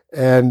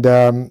 And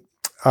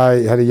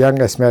I had a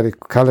young asthmatic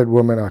colored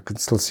woman, I can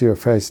still see her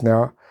face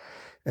now,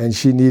 and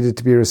she needed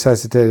to be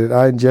resuscitated.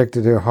 I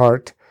injected her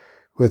heart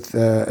with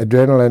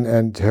adrenaline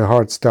and her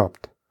heart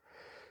stopped.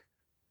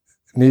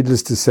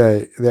 Needless to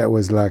say, that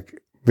was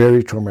like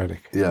very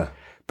traumatic. Yeah.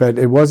 But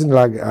it wasn't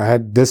like I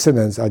had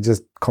dissonance. I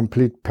just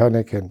complete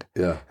panic. And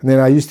yeah. And then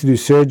I used to do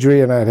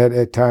surgery, and I had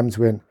at times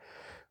when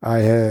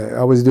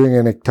I was doing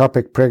an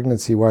ectopic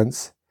pregnancy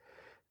once.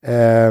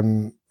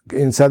 In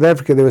South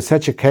Africa, there was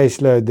such a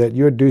caseload that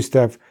you would do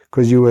stuff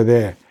because you were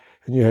there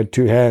and you had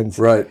two hands.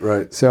 Right,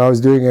 right. So I was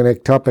doing an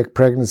ectopic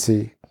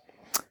pregnancy,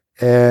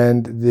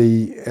 and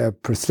the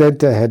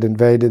placenta had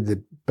invaded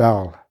the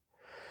bowel,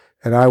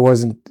 and I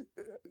wasn't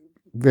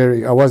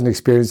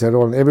experienced at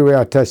all. And everywhere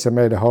I touched, I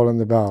made a hole in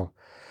the bowel.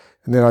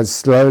 And then I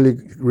slowly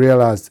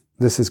realized,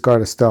 this has got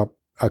to stop.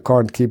 I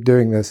can't keep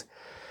doing this.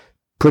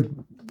 Put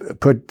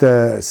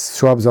the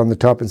swabs on the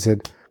top and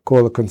said,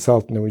 call the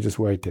consultant, and we just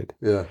waited.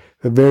 Yeah.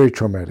 Very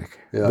traumatic.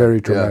 Yeah.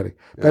 Very traumatic.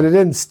 Yeah. But it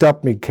didn't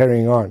stop me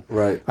carrying on.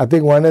 Right. I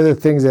think one of the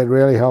things that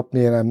really helped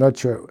me, and I'm not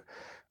sure,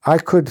 I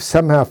could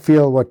somehow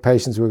feel what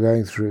patients were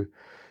going through.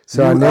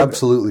 So you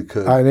absolutely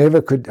could. I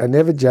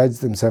never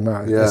judged them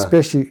somehow,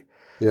 especially.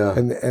 Yeah.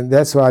 And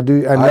that's why I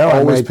do. I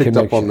always picked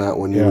up on that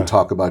when you would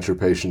talk about your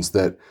patients,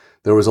 that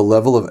there was a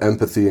level of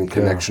empathy and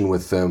connection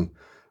with them,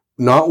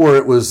 not where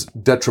it was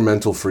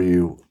detrimental for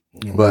you,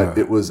 but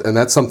it was, and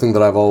that's something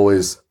that I've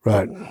always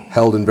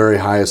held in very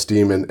high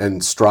esteem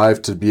and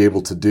strive to be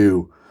able to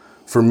do.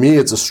 For me,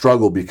 it's a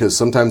struggle because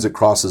sometimes it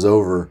crosses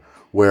over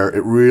where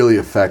it really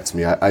affects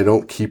me. I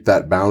don't keep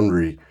that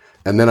boundary,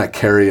 and then I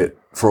carry it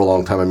for a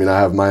long time. I mean, I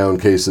have my own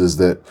cases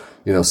that,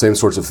 same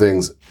sorts of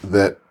things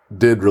that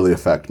did really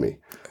affect me.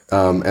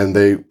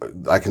 And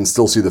I can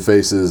still see the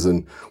faces.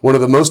 And one of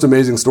the most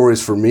amazing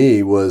stories for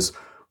me was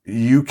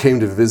you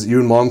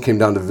and Mom came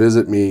down to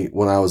visit me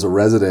when I was a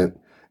resident,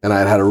 and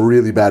I had a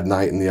really bad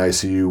night in the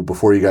ICU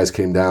before you guys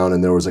came down.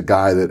 And there was a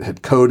guy that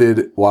had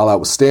coded while I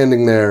was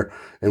standing there,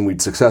 and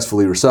we'd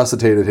successfully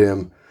resuscitated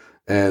him.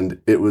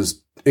 And it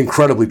was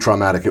incredibly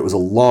traumatic. It was a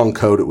long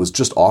code. It was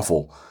just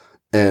awful.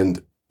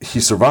 And he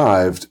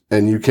survived,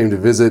 and you came to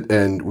visit,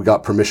 and we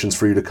got permissions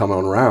for you to come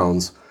on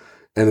rounds.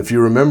 And if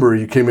you remember,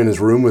 you came in his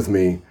room with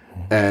me,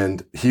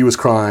 and he was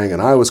crying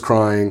and I was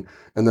crying.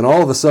 And then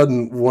all of a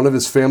sudden, one of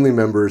his family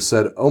members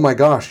said, "Oh my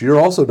gosh, you're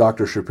also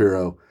Dr.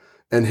 Shapiro."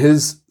 And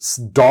his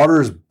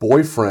daughter's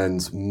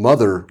boyfriend's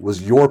mother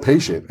was your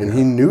patient, and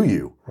he knew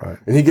you. Right.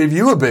 And he gave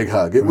you a big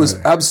hug. It was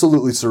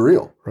absolutely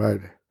surreal.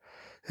 Right.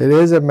 It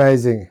is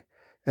amazing.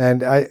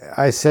 And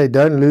I say,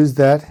 don't lose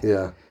that.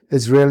 Yeah.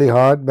 It's really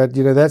hard, but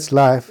that's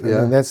life.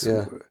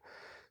 Yeah.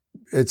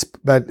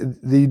 But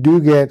you do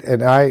get,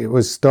 and I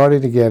was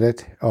starting to get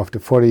it after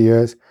 40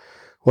 years,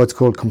 what's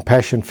called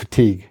compassion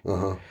fatigue.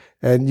 Uh-huh.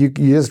 And you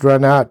just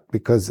run out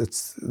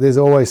because there's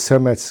always so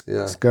much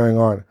going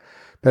on.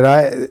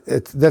 But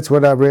that's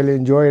what I really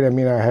enjoyed. I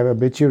mean, I have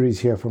obituaries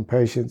here from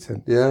patients.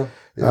 And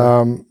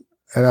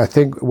and I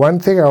think one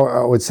thing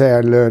I would say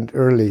I learned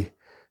early,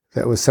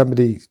 that was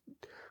somebody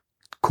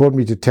called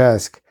me to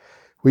task.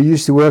 We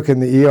used to work in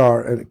the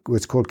ER, and it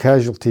was called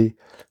casualty,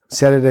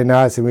 Saturday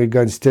nights, and we'd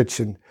go and stitch,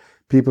 and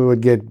people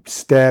would get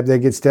stabbed.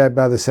 They'd get stabbed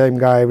by the same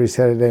guy every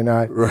Saturday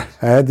night. Right.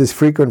 I had this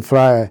frequent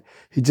flyer.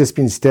 He'd just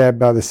been stabbed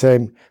by the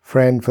same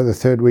friend for the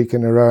third week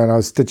in a row, and I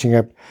was stitching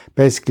up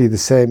basically the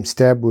same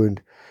stab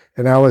wound.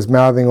 And I was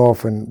mouthing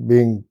off and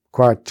being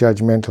quite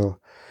judgmental.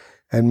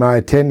 And my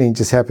attending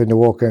just happened to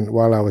walk in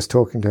while I was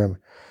talking to him.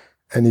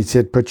 And he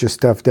said, "Put your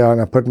stuff down."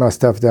 I put my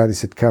stuff down. He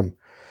said, "Come."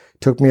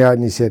 Took me out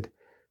and he said,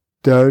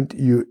 "Don't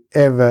you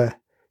ever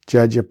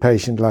judge a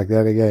patient like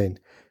that again.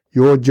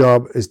 Your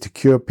job is to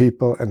cure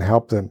people and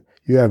help them.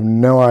 You have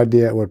no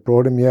idea what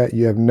brought him here.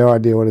 You have no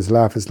idea what his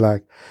life is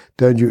like.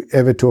 Don't you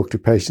ever talk to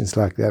patients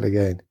like that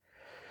again."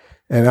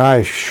 And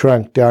I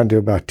shrunk down to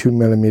about 2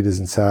 millimeters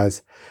in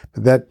size.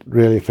 But that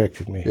really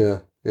affected me.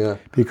 Yeah.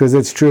 Because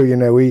it's true,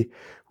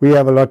 we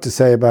have a lot to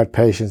say about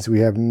patients. We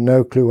have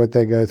no clue what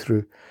they go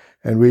through.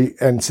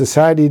 And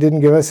society didn't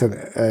give us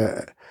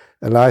a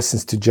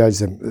license to judge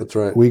them. That's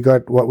right. We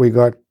got what we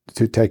got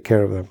to take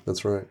care of them.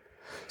 That's right.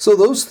 So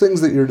those things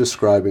that you're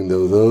describing,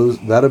 though,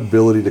 that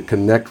ability to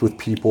connect with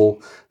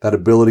people, that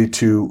ability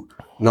to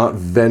not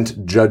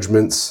vent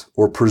judgments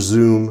or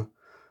presume,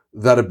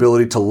 that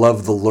ability to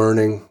love the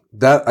learning,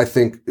 that I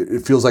think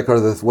it feels like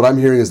what I'm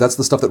hearing is that's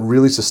the stuff that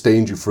really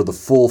sustained you for the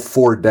full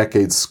 4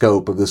 decades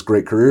scope of this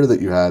great career that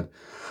you had.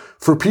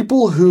 For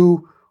people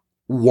who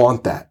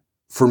want that,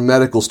 for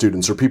medical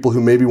students or people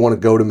who maybe want to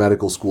go to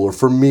medical school, or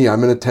for me,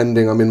 I'm in my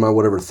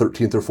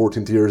 13th or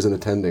 14th years in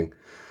attending.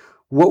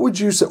 What would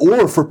you say,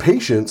 or for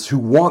patients who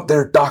want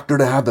their doctor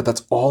to have that?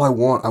 That's all I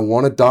want. I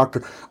want a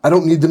doctor. I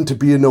don't need them to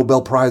be a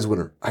Nobel Prize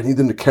winner. I need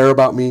them to care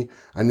about me.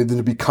 I need them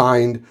to be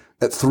kind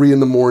at 3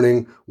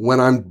 a.m. when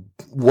I'm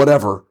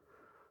whatever.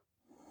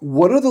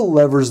 What are the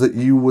levers that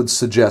you would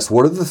suggest?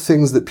 What are the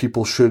things that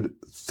people should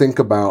think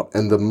about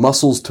and the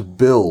muscles to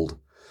build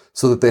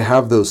so that they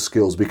have those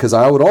skills? Because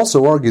I would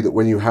also argue that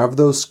when you have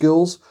those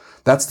skills,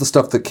 that's the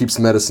stuff that keeps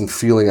medicine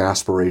feeling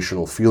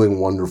aspirational, feeling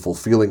wonderful,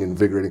 feeling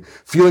invigorating,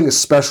 feeling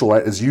special,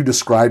 right, as you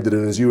described it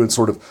and as you had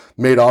sort of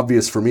made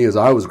obvious for me as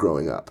I was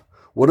growing up.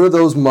 What are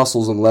those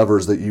muscles and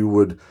levers that you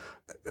would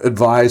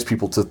advise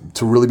people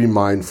to really be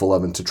mindful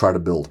of and to try to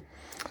build?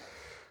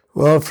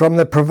 Well, from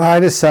the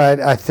provider side,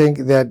 I think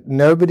that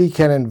nobody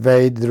can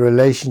invade the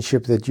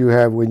relationship that you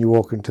have when you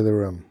walk into the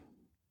room.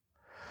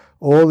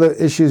 All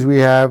the issues we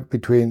have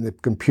between the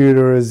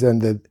computers and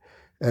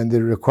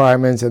the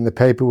requirements and the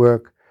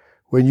paperwork,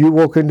 when you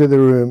walk into the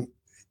room,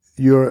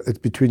 it's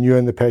between you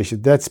and the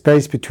patient. That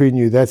space between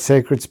you, that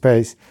sacred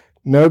space,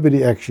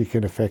 nobody actually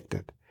can affect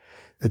it.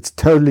 It's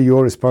totally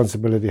your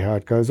responsibility how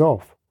it goes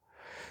off.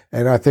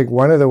 And I think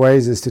one of the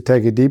ways is to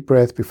take a deep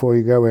breath before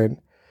you go in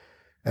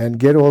and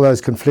get all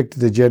those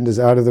conflicted agendas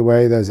out of the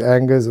way, those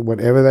angers,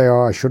 whatever they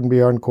are. I shouldn't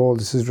be on call.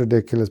 This is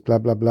ridiculous, blah,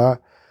 blah, blah.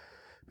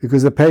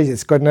 Because the patient,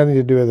 it's got nothing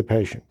to do with the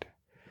patient.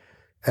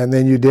 And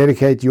then you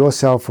dedicate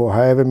yourself for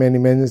however many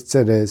minutes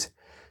it is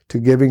to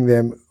giving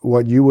them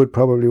what you would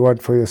probably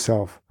want for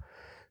yourself.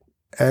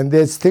 And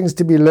there's things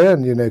to be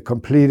learned,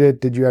 completed.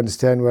 Did you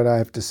understand what I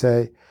have to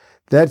say?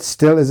 That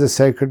still is a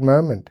sacred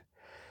moment.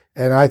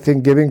 And I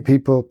think giving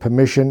people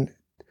permission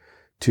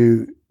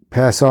to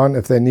pass on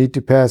if they need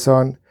to pass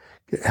on,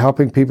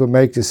 helping people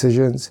make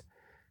decisions,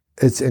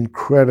 it's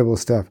incredible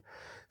stuff.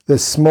 The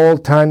small,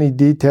 tiny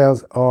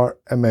details are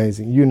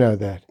amazing. You know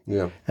that.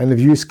 Yeah. And if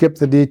you skip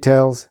the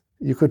details,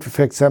 you could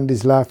affect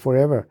somebody's life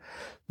forever.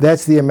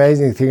 That's the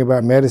amazing thing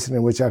about medicine,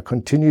 in which I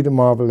continue to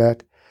marvel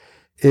at,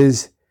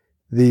 is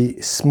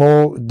the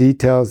small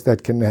details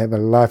that can have a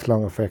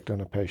lifelong effect on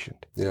a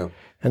patient. Yeah.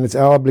 And it's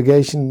our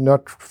obligation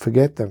not to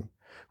forget them,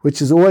 which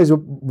is always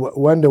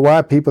wonder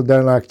why people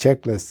don't like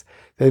checklists.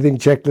 They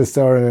think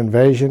checklists are an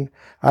invasion.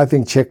 I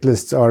think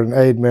checklists are an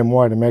aid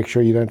memoir to make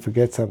sure you don't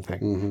forget something.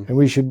 Mm-hmm.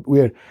 And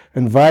we're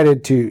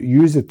invited to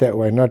use it that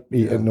way, not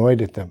be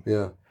annoyed at them.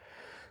 Yeah.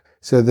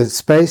 So the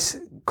space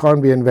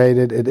can't be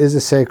invaded. It is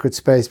a sacred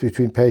space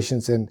between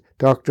patients and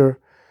doctor.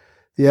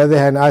 The other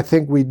hand, I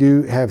think we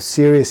do have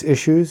serious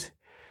issues.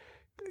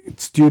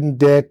 Student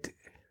debt,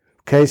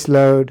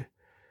 caseload,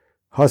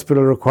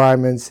 hospital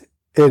requirements,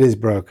 it is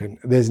broken.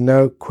 There's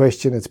no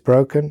question it's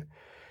broken.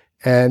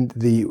 And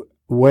the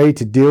way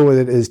to deal with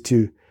it is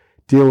to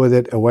deal with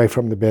it away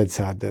from the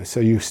bedside, though. So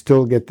you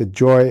still get the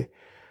joy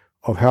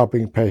of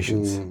helping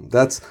patients.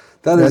 That's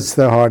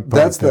the hard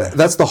part.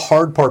 That's the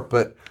hard part,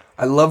 but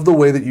I love the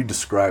way that you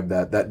describe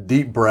that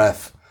deep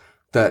breath,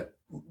 that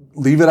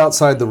leave it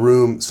outside the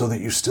room so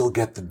that you still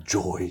get the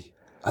joy.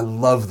 I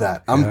love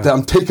that.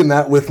 I'm taking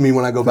that with me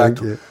when I go back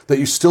to that.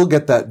 You still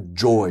get that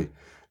joy.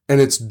 And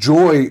it's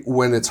joy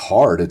when it's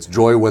hard. It's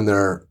joy when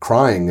they're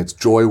crying. It's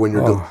joy when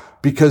you're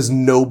because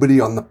nobody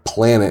on the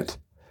planet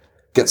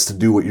gets to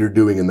do what you're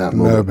doing in that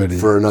moment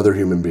for another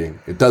human being.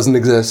 It doesn't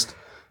exist.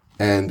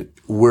 And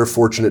we're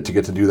fortunate to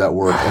get to do that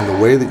work. And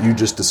the way that you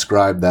just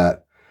described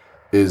that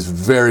is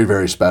very,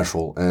 very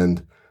special.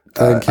 And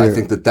I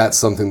think that that's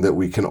something that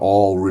we can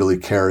all really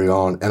carry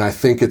on. And I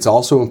think it's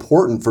also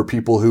important for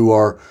people who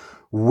are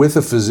with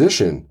a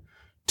physician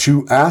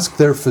to ask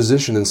their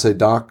physician and say,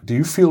 Doc, do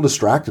you feel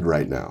distracted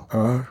right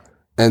now?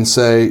 And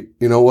say,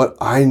 you know what?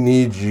 I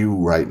need you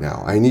right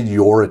now. I need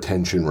your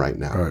attention right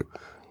now. Right.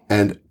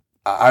 And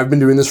I've been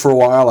doing this for a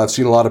while. I've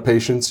seen a lot of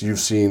patients. You've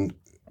seen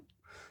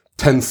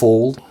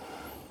tenfold.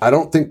 I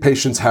don't think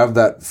patients have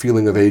that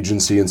feeling of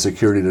agency and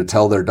security to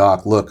tell their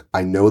doc, look,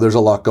 I know there's a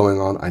lot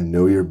going on. I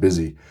know you're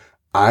busy.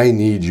 I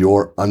need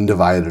your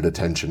undivided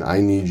attention.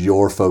 I need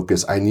your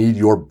focus. I need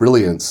your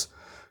brilliance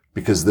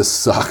because this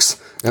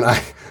sucks. And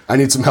I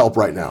need some help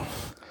right now.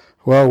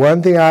 Well,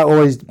 one thing I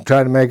always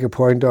try to make a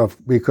point of,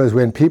 because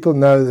when people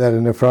know that a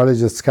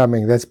nephrologist's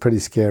coming, that's pretty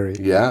scary.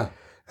 Yeah.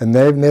 And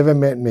they've never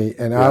met me.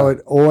 And I would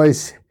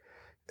always,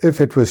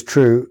 if it was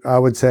true, I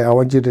would say, I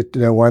want you to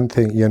know one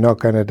thing, you're not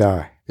going to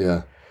die.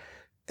 Yeah.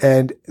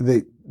 And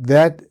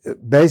that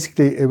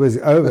basically, it was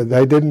over.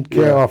 They didn't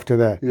care after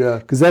that. Yeah.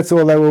 Because that's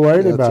all they were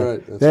worried about.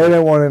 Right. They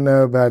don't want to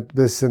know about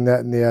this and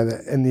that and the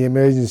other in the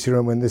emergency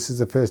room when this is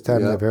the first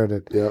time they've heard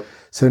it. Yep.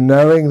 So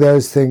knowing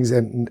those things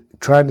and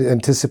trying to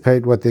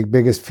anticipate what their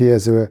biggest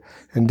fears were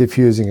and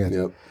diffusing it.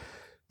 Yep.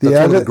 That's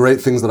one of the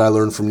great things that I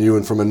learned from you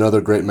and from another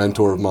great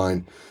mentor of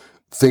mine.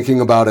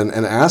 Thinking about and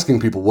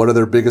asking people what are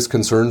their biggest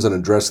concerns and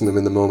addressing them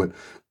in the moment.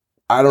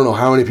 I don't know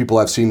how many people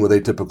I've seen with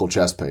atypical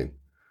chest pain.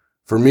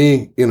 For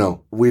me,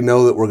 we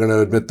know that we're going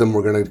to admit them,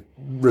 we're going to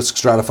risk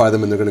stratify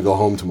them, and they're going to go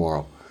home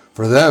tomorrow.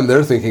 For them,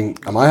 they're thinking,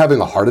 am I having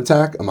a heart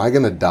attack? Am I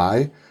going to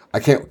die?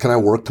 Can I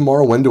work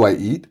tomorrow? When do I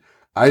eat?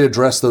 I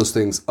address those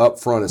things up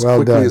front as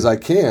quickly as I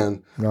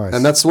can. Nice.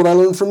 And that's what I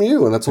learned from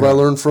you. And that's what I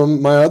learned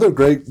from my other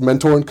great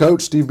mentor and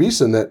coach, Steve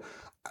Beeson, that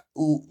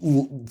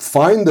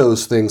find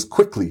those things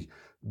quickly.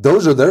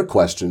 Those are their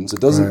questions. It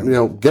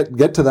doesn't,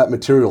 get to that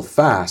material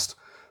fast,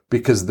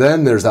 because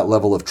then there's that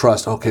level of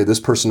trust. Okay, this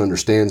person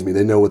understands me.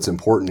 They know what's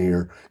important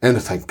here. And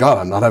thank God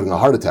I'm not having a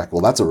heart attack.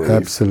 Well, that's a relief.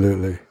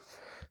 Absolutely.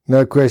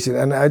 No question.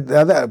 And the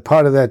other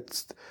part of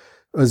that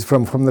was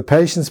from the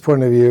patient's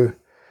point of view.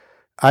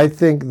 I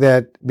think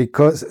that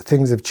because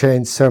things have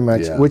changed so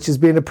much, which has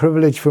been a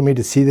privilege for me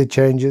to see the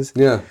changes.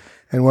 Yeah.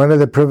 And one of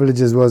the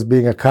privileges was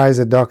being a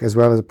Kaiser doc as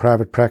well as a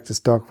private practice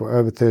doc for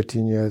over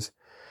 13 years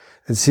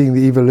and seeing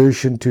the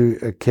evolution to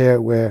a care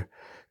where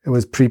it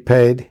was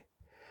prepaid.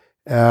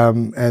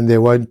 And there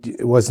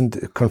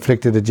wasn't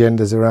conflicted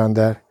agendas around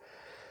that,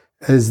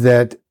 is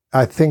that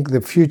I think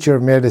the future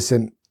of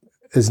medicine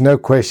is no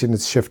question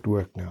it's shift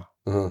work now.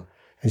 Uh-huh.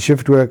 And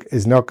shift work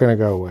is not going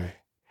to go away.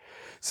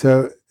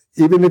 So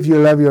even if you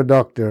love your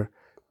doctor,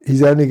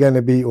 he's only going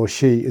to be, or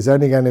she is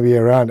only going to be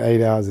around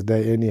 8 hours a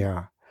day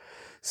anyhow.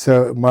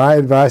 So my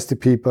advice to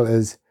people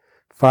is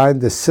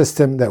find the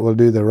system that will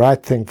do the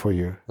right thing for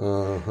you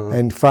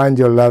and find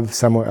your love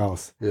somewhere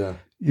else. Yeah.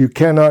 You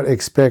cannot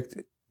expect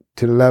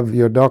to love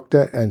your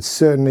doctor, and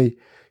certainly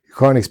you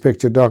can't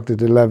expect your doctor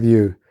to love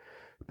you.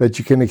 But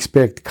you can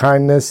expect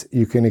kindness,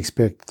 you can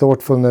expect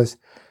thoughtfulness,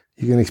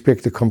 you can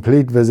expect a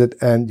complete visit,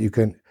 and you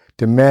can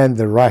demand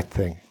the right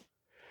thing.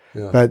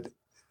 Yeah. But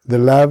the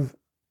love,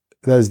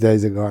 those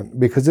days are gone,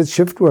 because it's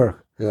shift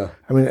work. Yeah.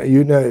 I mean,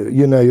 you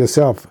know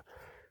yourself,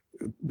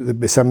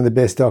 some of the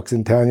best docs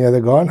in town,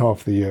 they're gone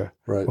half the year.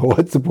 Right. Well,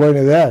 what's the point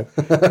of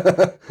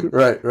that?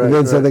 Right. And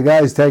then so the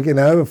guy's taken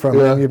over from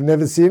him. You've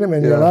never seen him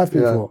in your life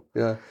before.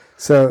 Yeah.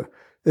 So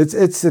it's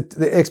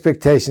the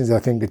expectations, I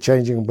think, are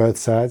changing on both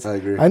sides. I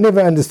agree. I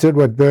never understood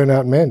what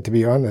burnout meant, to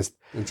be honest.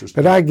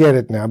 Interesting. But I get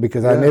it now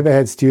because I never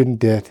had student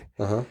debt.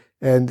 Uh-huh.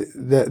 And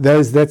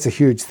that's a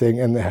huge thing.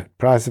 And the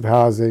price of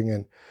housing.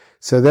 And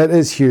so that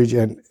is huge.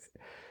 And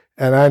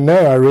I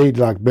know I read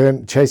like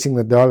chasing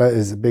the dollar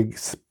is a big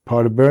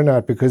part of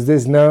burnout because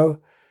there's no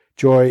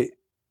joy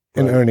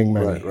in earning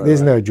money.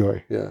 There's no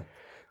joy. Yeah.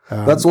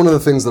 That's one of the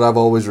things that I've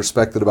always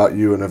respected about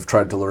you and have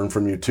tried to learn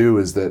from you too,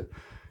 is that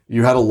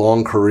you had a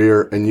long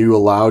career and you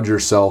allowed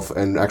yourself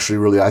and actually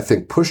really, I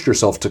think, pushed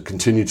yourself to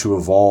continue to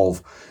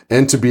evolve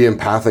and to be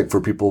empathic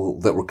for people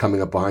that were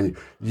coming up behind you.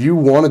 You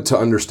wanted to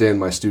understand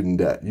my student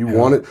debt. You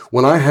wanted,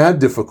 when I had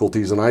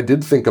difficulties and I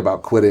did think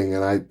about quitting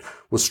and I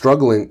was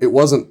struggling, it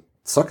wasn't,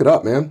 suck it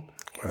up, man.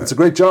 Right. It's a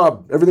great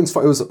job. Everything's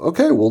fine. It was,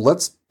 okay, well,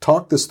 let's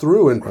talk this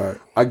through. And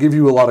I give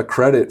you a lot of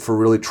credit for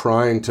really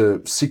trying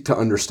to seek to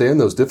understand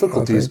those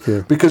difficulties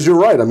because you're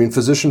right. I mean,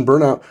 physician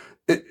burnout,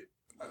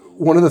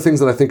 one of the things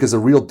that I think is a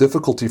real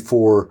difficulty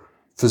for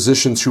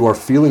physicians who are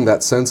feeling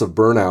that sense of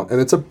burnout, and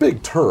it's a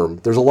big term,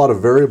 there's a lot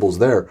of variables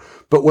there,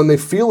 but when they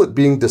feel it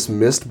being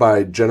dismissed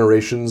by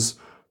generations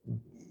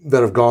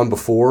that have gone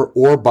before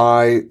or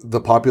by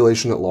the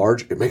population at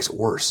large, it makes it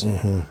worse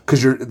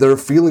because their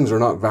feelings are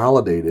not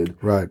validated.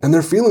 Right. And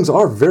their feelings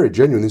are very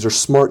genuine. These are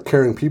smart,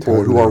 caring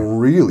people who are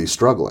really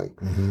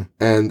struggling.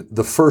 And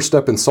the first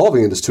step in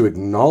solving it is to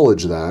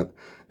acknowledge that.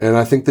 And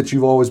I think that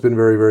you've always been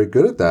very, very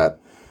good at that.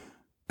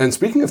 And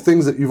speaking of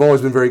things that you've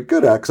always been very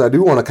good at, because I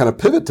do want to kind of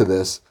pivot to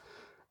this,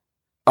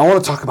 I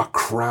want to talk about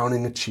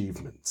crowning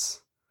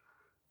achievements.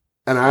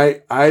 And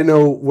I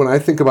know when I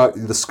think about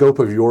the scope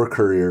of your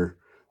career,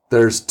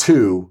 there's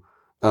two.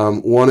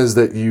 One is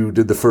that you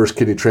did the first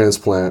kidney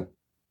transplant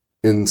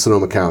in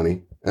Sonoma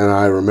County. And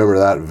I remember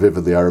that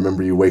vividly. I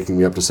remember you waking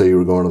me up to say you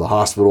were going to the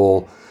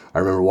hospital. I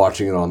remember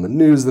watching it on the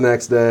news the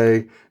next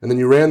day. And then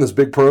you ran this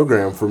big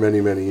program for many,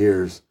 many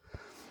years.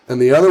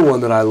 And the other one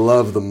that I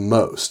love the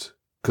most,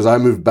 because I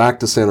moved back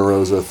to Santa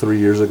Rosa 3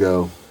 years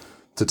ago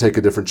to take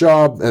a different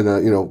job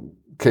and,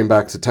 came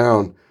back to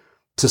town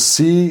to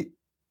see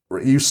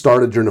you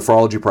started your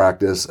nephrology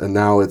practice and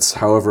now it's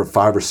however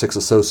 5 or 6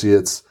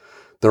 associates.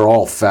 They're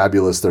all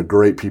fabulous. They're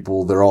great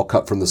people. They're all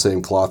cut from the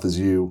same cloth as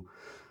you.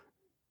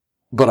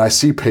 But I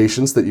see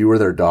patients that you were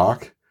their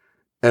doc.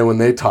 And when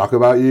they talk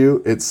about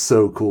you, it's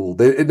so cool.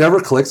 It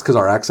never clicks because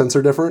our accents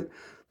are different.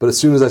 But as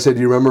soon as I say, do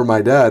you remember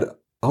my dad?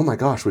 Oh my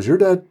gosh, was your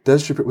dad Des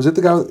Shapiro? Was it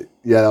the guy?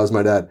 Yeah, that was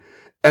my dad.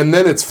 And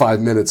then it's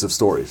 5 minutes of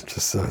stories.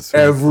 Just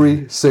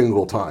every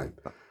single time.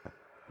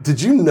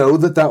 Did you know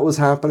that was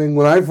happening?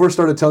 When I first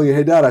started telling you,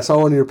 hey, Dad, I saw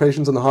one of your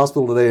patients in the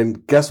hospital today,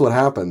 and guess what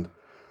happened?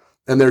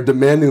 And they're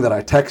demanding that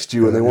I text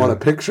you, and they want a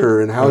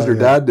picture, and how's your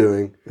dad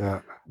doing?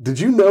 Yeah.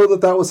 Did you know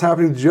that was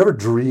happening? Did you ever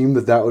dream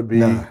that would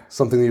be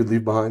something that you'd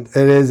leave behind?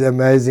 It is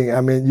amazing. I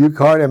mean, you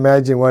can't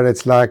imagine what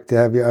it's like to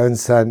have your own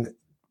son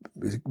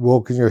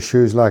walk in your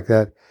shoes like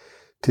that,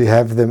 to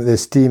have the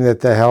esteem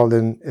that they held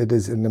in. It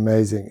is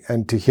amazing.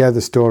 And to hear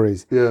the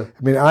stories. Yeah.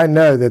 I mean, I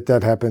know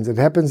that happens. It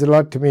happens a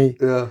lot to me.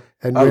 Yeah.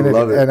 And I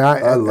love it.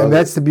 And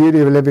that's the beauty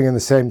of living in the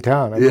same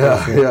town.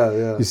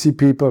 Yeah. You see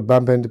people,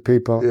 bump into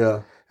people.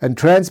 Yeah. And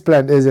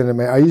transplant is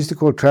I used to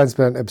call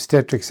transplant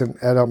obstetrics and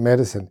adult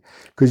medicine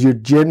because you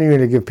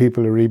genuinely give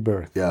people a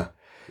rebirth. Yeah.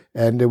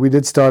 And we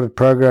did start a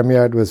program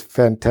here. It was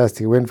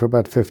fantastic. It went for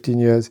about 15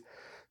 years.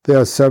 There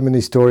are so many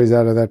stories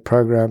out of that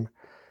program,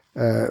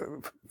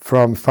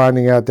 from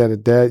finding out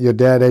that your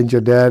dad ain't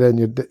your dad and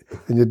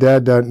your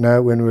dad don't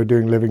know when we were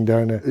doing living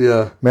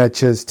donor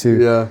matches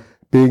to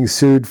being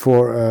sued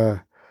for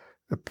a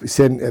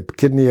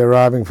kidney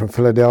arriving from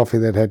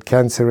Philadelphia that had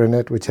cancer in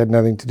it, which had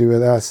nothing to do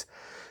with us.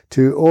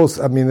 To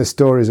also, I mean, the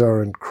stories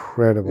are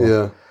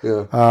incredible.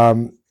 Yeah.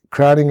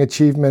 Crowning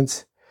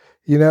achievements,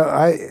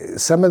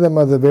 some of them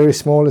are the very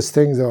smallest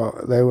things.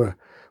 They were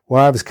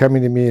wives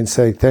coming to me and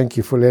saying, "Thank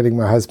you for letting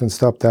my husband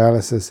stop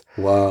dialysis."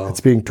 Wow,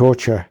 it's being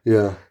torture.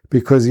 Yeah,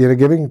 because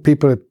giving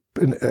people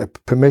a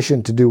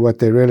permission to do what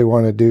they really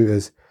want to do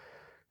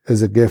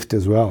is a gift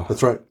as well.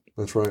 That's right.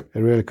 It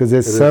really, because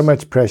there's so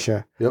much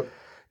pressure. Yep.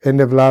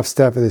 End of life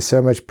stuff. There's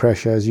so much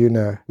pressure, as you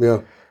know.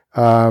 Yeah.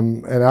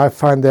 And I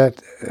find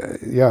that,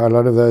 a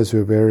lot of those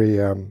were very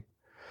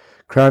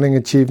crowning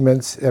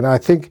achievements. And I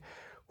think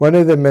one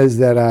of them is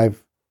that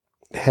I've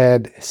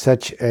had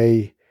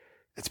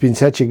it's been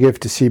such a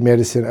gift to see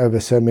medicine over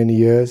so many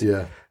years.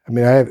 Yeah. I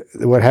mean,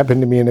 what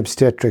happened to me in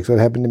obstetrics, what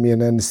happened to me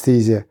in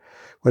anesthesia,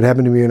 what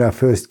happened to me when I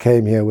first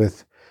came here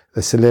with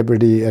a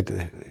celebrity at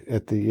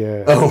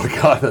the... oh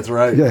my God, that's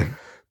right. Yeah.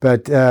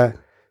 But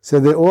so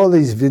there are all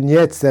these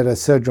vignettes that are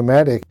so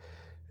dramatic.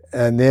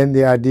 And then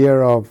the idea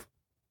of,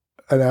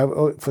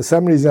 for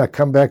some reason I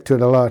come back to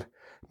it a lot,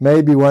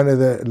 maybe one of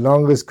the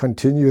longest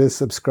continuous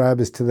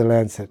subscribers to The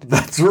Lancet.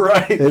 That's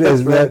right. It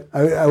is. Right.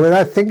 When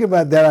I think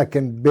about that, I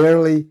can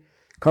barely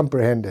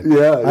comprehend it.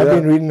 Yeah, I've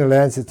been reading the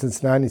Lancet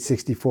since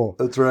 1964.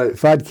 That's right.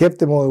 If I'd kept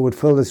them all, it would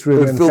fill this room.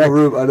 It would fill the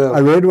room, I know.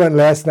 I read one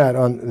last night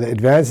on the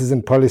advances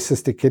in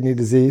polycystic kidney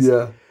disease.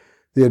 Yeah.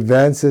 The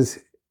advances,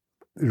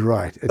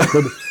 right. It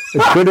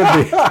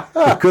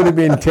could have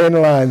been 10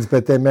 lines,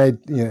 but they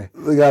made,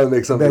 They got to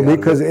make something out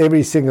because of it.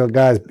 every single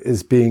guy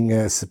is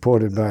being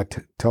supported by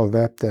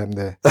tolvaptan,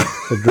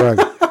 the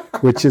drug,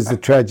 which is the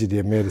tragedy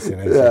of medicine.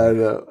 Yeah, I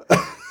know.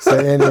 So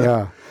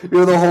anyhow.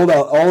 You're the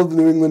holdout. All of the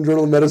New England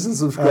Journal of Medicine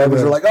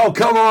subscribers are like, oh,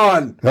 come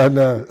on. I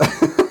know.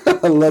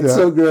 That's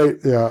so great.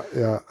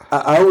 Yeah.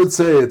 I would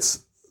say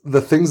it's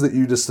the things that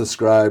you just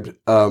described.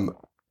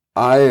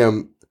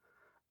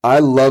 I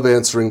love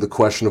answering the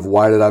question of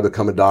why did I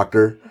become a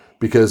doctor?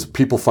 Because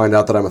people find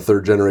out that I'm a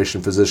third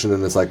generation physician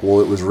and it's like,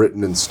 well, it was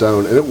written in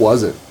stone, and it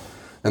wasn't.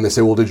 And they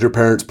say, well, did your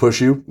parents push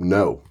you?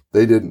 No,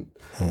 they didn't.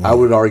 Mm-hmm. I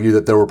would argue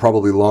that there were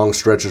probably long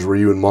stretches where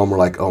you and mom were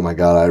like, oh my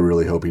God, I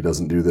really hope he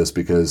doesn't do this,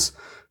 because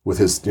with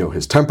his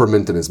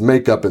temperament and his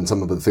makeup and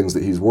some of the things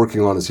that he's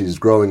working on as he's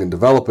growing and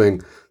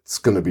developing, it's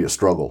going to be a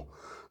struggle.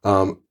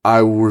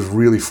 I was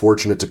really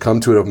fortunate to come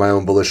to it of my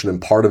own volition,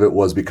 and part of it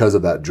was because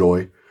of that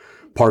joy.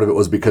 Part of it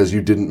was because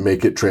you didn't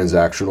make it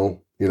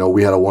transactional.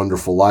 We had a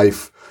wonderful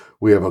life.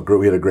 We had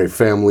a great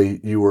family.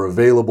 You were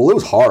available. It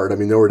was hard. I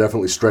mean, there were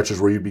definitely stretches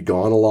where you'd be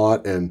gone a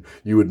lot and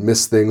you would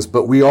miss things,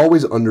 but we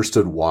always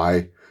understood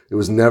why. It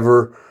was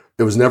never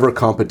a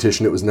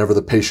competition. It was never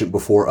the patient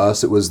before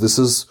us. It was, this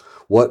is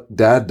what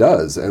Dad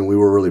does. And we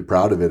were really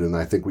proud of it. And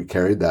I think we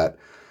carried that.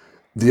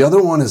 The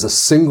other one is a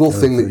single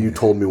thing that you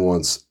told me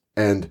once.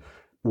 And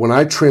when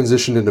I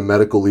transitioned into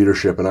medical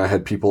leadership and I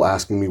had people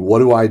asking me, what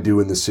do I do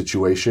in this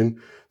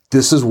situation?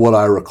 This is what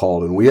I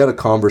recalled. And we had a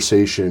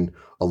conversation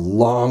a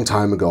long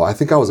time ago. I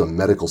think I was a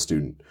medical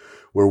student,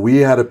 where we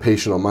had a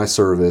patient on my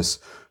service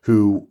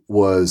who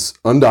was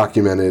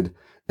undocumented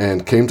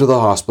and came to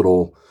the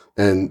hospital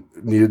and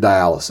needed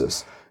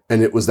dialysis.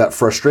 And it was that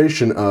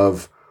frustration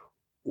of,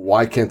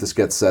 why can't this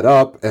get set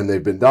up? And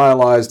they've been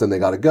dialyzed and they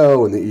got to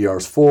go and the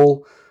ER's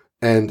full.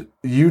 And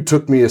you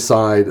took me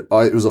aside.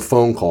 It was a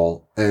phone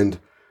call, and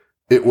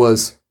it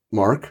was,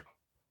 Mark,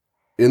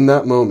 in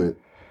that moment,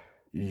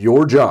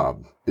 your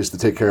job is to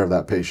take care of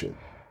that patient.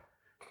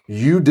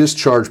 You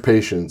discharge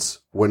patients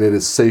when it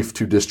is safe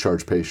to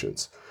discharge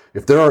patients.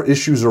 If there are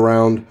issues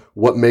around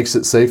what makes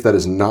it safe, that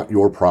is not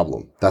your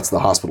problem. That's the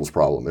hospital's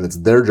problem, and it's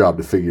their job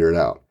to figure it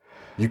out.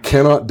 You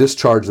cannot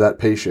discharge that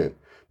patient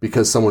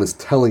because someone is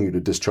telling you to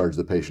discharge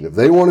the patient. If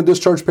they want to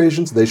discharge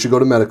patients, they should go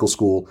to medical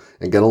school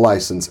and get a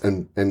license,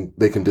 and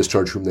they can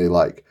discharge whom they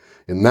like.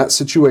 In that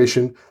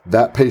situation,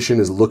 that patient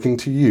is looking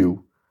to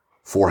you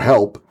for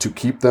help to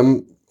keep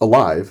them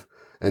alive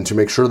and to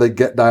make sure they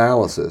get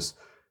dialysis.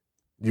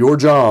 Your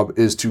job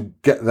is to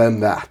get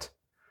them that.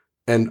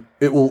 And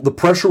the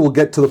pressure will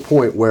get to the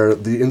point where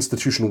the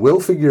institution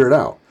will figure it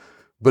out.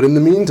 But in the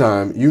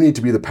meantime, you need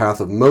to be the path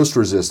of most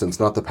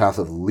resistance, not the path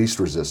of least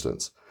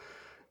resistance.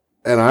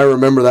 And I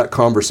remember that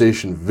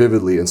conversation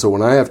vividly. And so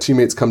when I have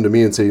teammates come to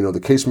me and say, the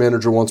case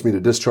manager wants me to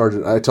discharge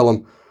it, I tell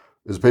them,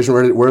 is the patient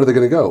ready? Where are they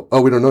going to go?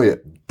 Oh, we don't know yet.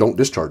 Don't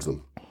discharge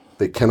them.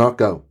 They cannot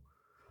go.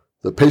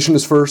 The patient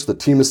is first. The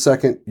team is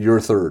second.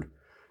 You're third.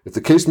 If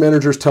the case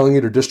manager is telling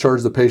you to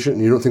discharge the patient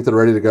and you don't think they're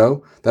ready to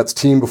go, that's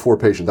team before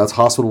patient. That's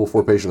hospital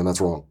before patient, and that's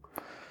wrong.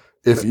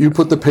 If you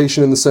put the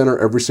patient in the center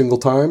every single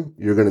time,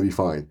 you're going to be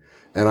fine.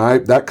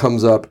 And that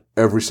comes up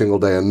every single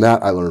day, and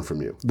that I learned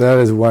from you. That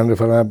is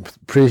wonderful. I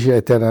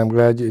appreciate that. I'm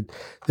glad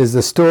there's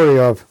the story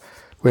of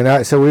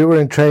so we were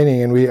in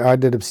training and I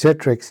did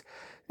obstetrics,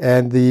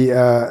 and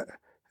the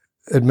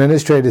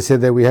administrator said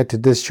that we had to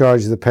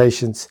discharge the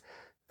patients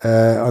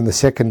on the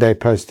second day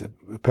post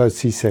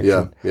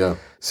C-section. Yeah.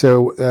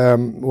 So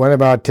one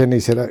of our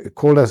attendees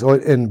called us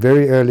in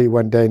very early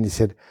one day, and he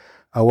said,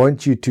 I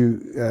want you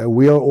to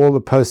wheel all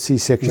the post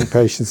C-section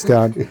patients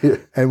down.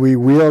 And we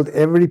wheeled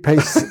every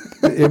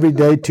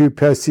day 2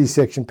 post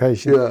C-section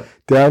patient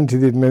down to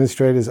the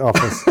administrator's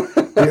office.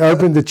 We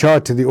opened the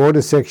chart to the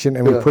order section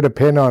and we put a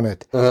pen on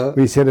it. Uh-huh.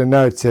 We said a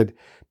note, said,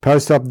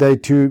 post-op day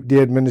 2,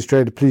 dear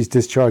administrator, please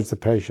discharge the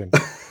patient.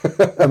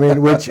 I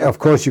mean, which of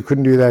course you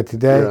couldn't do that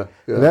today.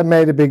 That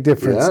made a big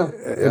difference,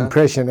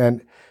 impression.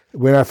 And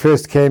when I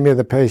first came here,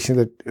 the patient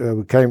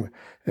that came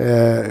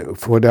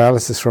for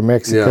dialysis from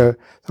Mexico,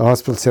 the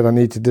hospital said, I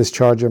need to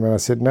discharge him. And I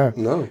said, no.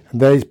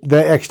 And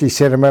they actually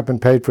set him up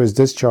and paid for his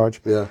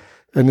discharge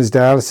and his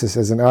dialysis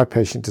as an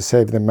outpatient to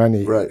save them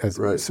money,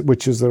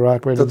 which is the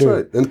right way to do it. That's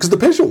right. And because the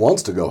patient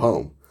wants to go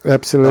home.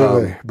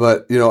 Absolutely.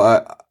 But,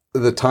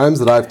 the times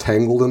that I've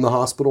tangled in the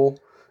hospital,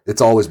 it's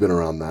always been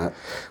around that.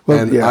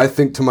 I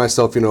think to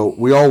myself,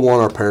 we all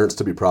want our parents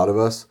to be proud of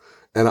us.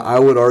 And I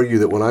would argue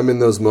that when I'm in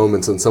those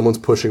moments and someone's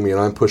pushing me and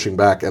I'm pushing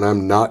back and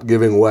I'm not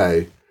giving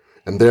way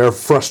and they're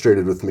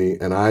frustrated with me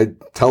and I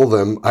tell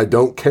them I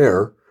don't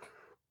care,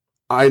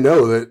 I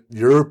know that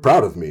you're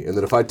proud of me. And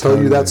that if I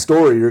tell you that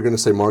story, you're going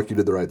to say, Mark, you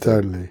did the right thing.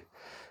 Totally.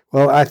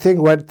 Well, I think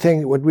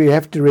what we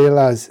have to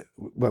realize,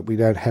 what we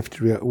don't have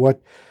to realize,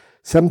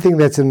 something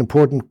that's an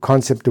important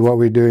concept of what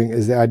we're doing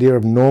is the idea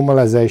of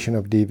normalization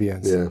of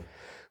deviance. Yeah.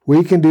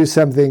 We can do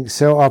something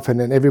so often,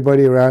 and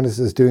everybody around us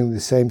is doing the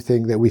same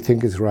thing that we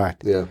think is right.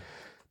 Yeah.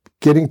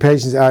 Getting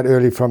patients out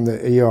early from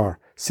the ER,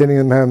 sending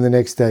them home the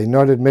next day,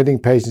 not admitting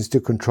patients to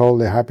control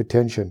their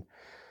hypertension.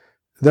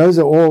 Those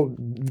are all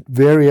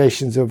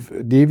variations of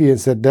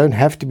deviance that don't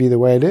have to be the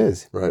way it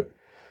is. Right.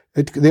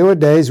 There were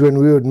days when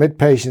we would admit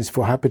patients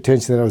for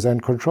hypertension that was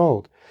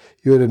uncontrolled.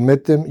 You would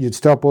admit them, you'd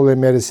stop all their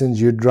medicines,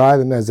 you'd dry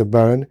them as a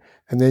bone,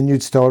 and then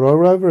you'd start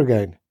all over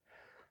again.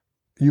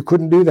 You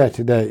couldn't do that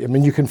today. I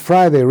mean, you can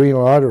fry their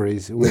renal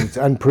arteries when it's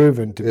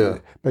unproven,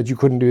 but you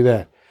couldn't do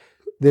that.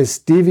 There's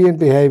deviant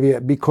behavior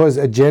because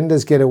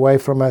agendas get away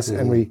from us,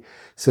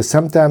 so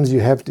sometimes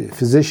you have to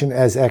physician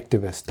as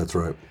activist. That's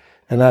right.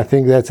 And I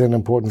think that's an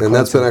important And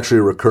concept. that's been actually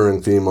a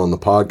recurring theme on the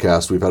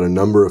podcast. We've had a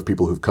number of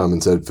people who've come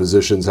and said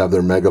physicians have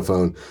their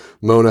megaphone.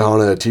 Mona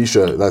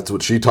Hanna-Attisha, that's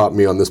what she taught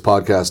me on this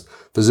podcast.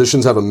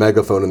 Physicians have a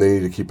megaphone and they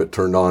need to keep it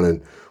turned on.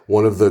 And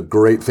one of the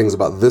great things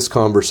about this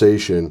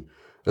conversation,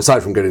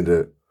 aside from getting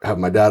to have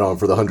my dad on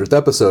for the 100th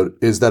episode,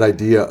 is that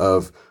idea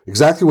of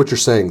exactly what you're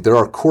saying. There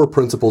are core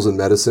principles in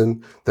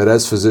medicine that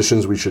as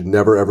physicians we should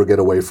never ever get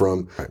away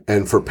from.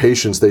 And for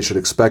patients, they should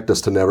expect us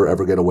to never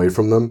ever get away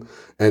from them.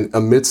 And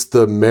amidst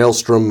the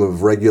maelstrom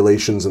of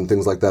regulations and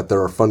things like that,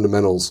 there are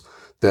fundamentals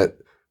that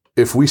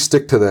if we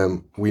stick to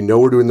them, we know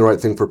we're doing the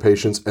right thing for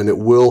patients and it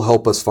will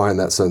help us find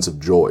that sense of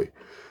joy.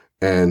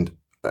 And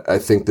I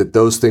think that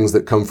those things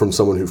that come from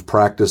someone who's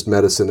practiced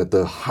medicine at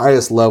the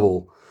highest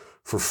level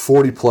for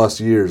 40 plus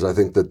years, I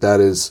think that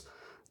is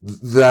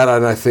that,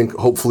 and I think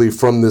hopefully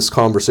from this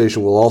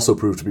conversation will also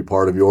prove to be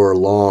part of your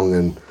long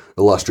and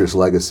illustrious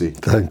legacy.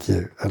 Thank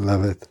you. I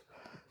love it.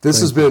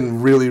 This has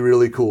been really,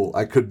 really cool.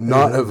 I could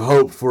not have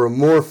hoped for a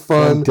more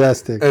fun,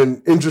 fantastic,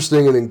 and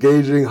interesting and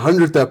engaging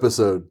 100th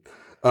episode.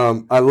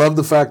 I love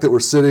the fact that we're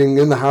sitting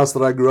in the house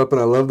that I grew up in.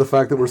 I love the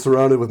fact that we're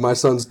surrounded with my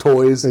son's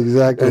toys.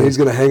 Exactly. And he's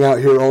going to hang out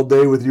here all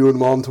day with you and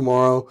Mom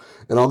tomorrow.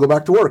 And I'll go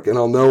back to work and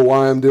I'll know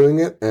why I'm doing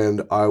it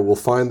and I will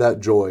find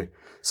that joy.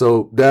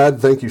 So, Dad,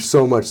 thank you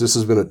so much. This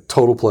has been a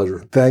total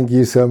pleasure. Thank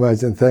you so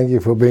much. And thank you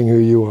for being who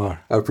you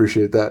are. I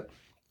appreciate that.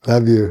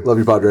 Love you. Love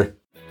you, Padre.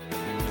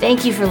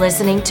 Thank you for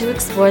listening to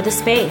Explore the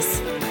Space.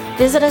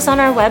 Visit us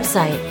on our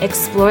website,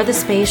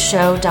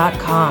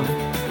 explorethespaceshow.com.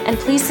 And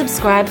please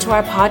subscribe to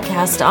our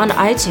podcast on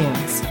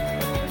iTunes.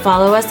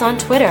 Follow us on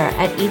Twitter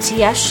at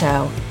ETS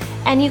Show.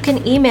 And you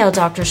can email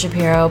Dr.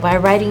 Shapiro by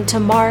writing to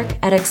Mark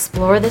at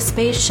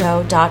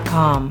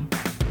explorethespaceshow.com.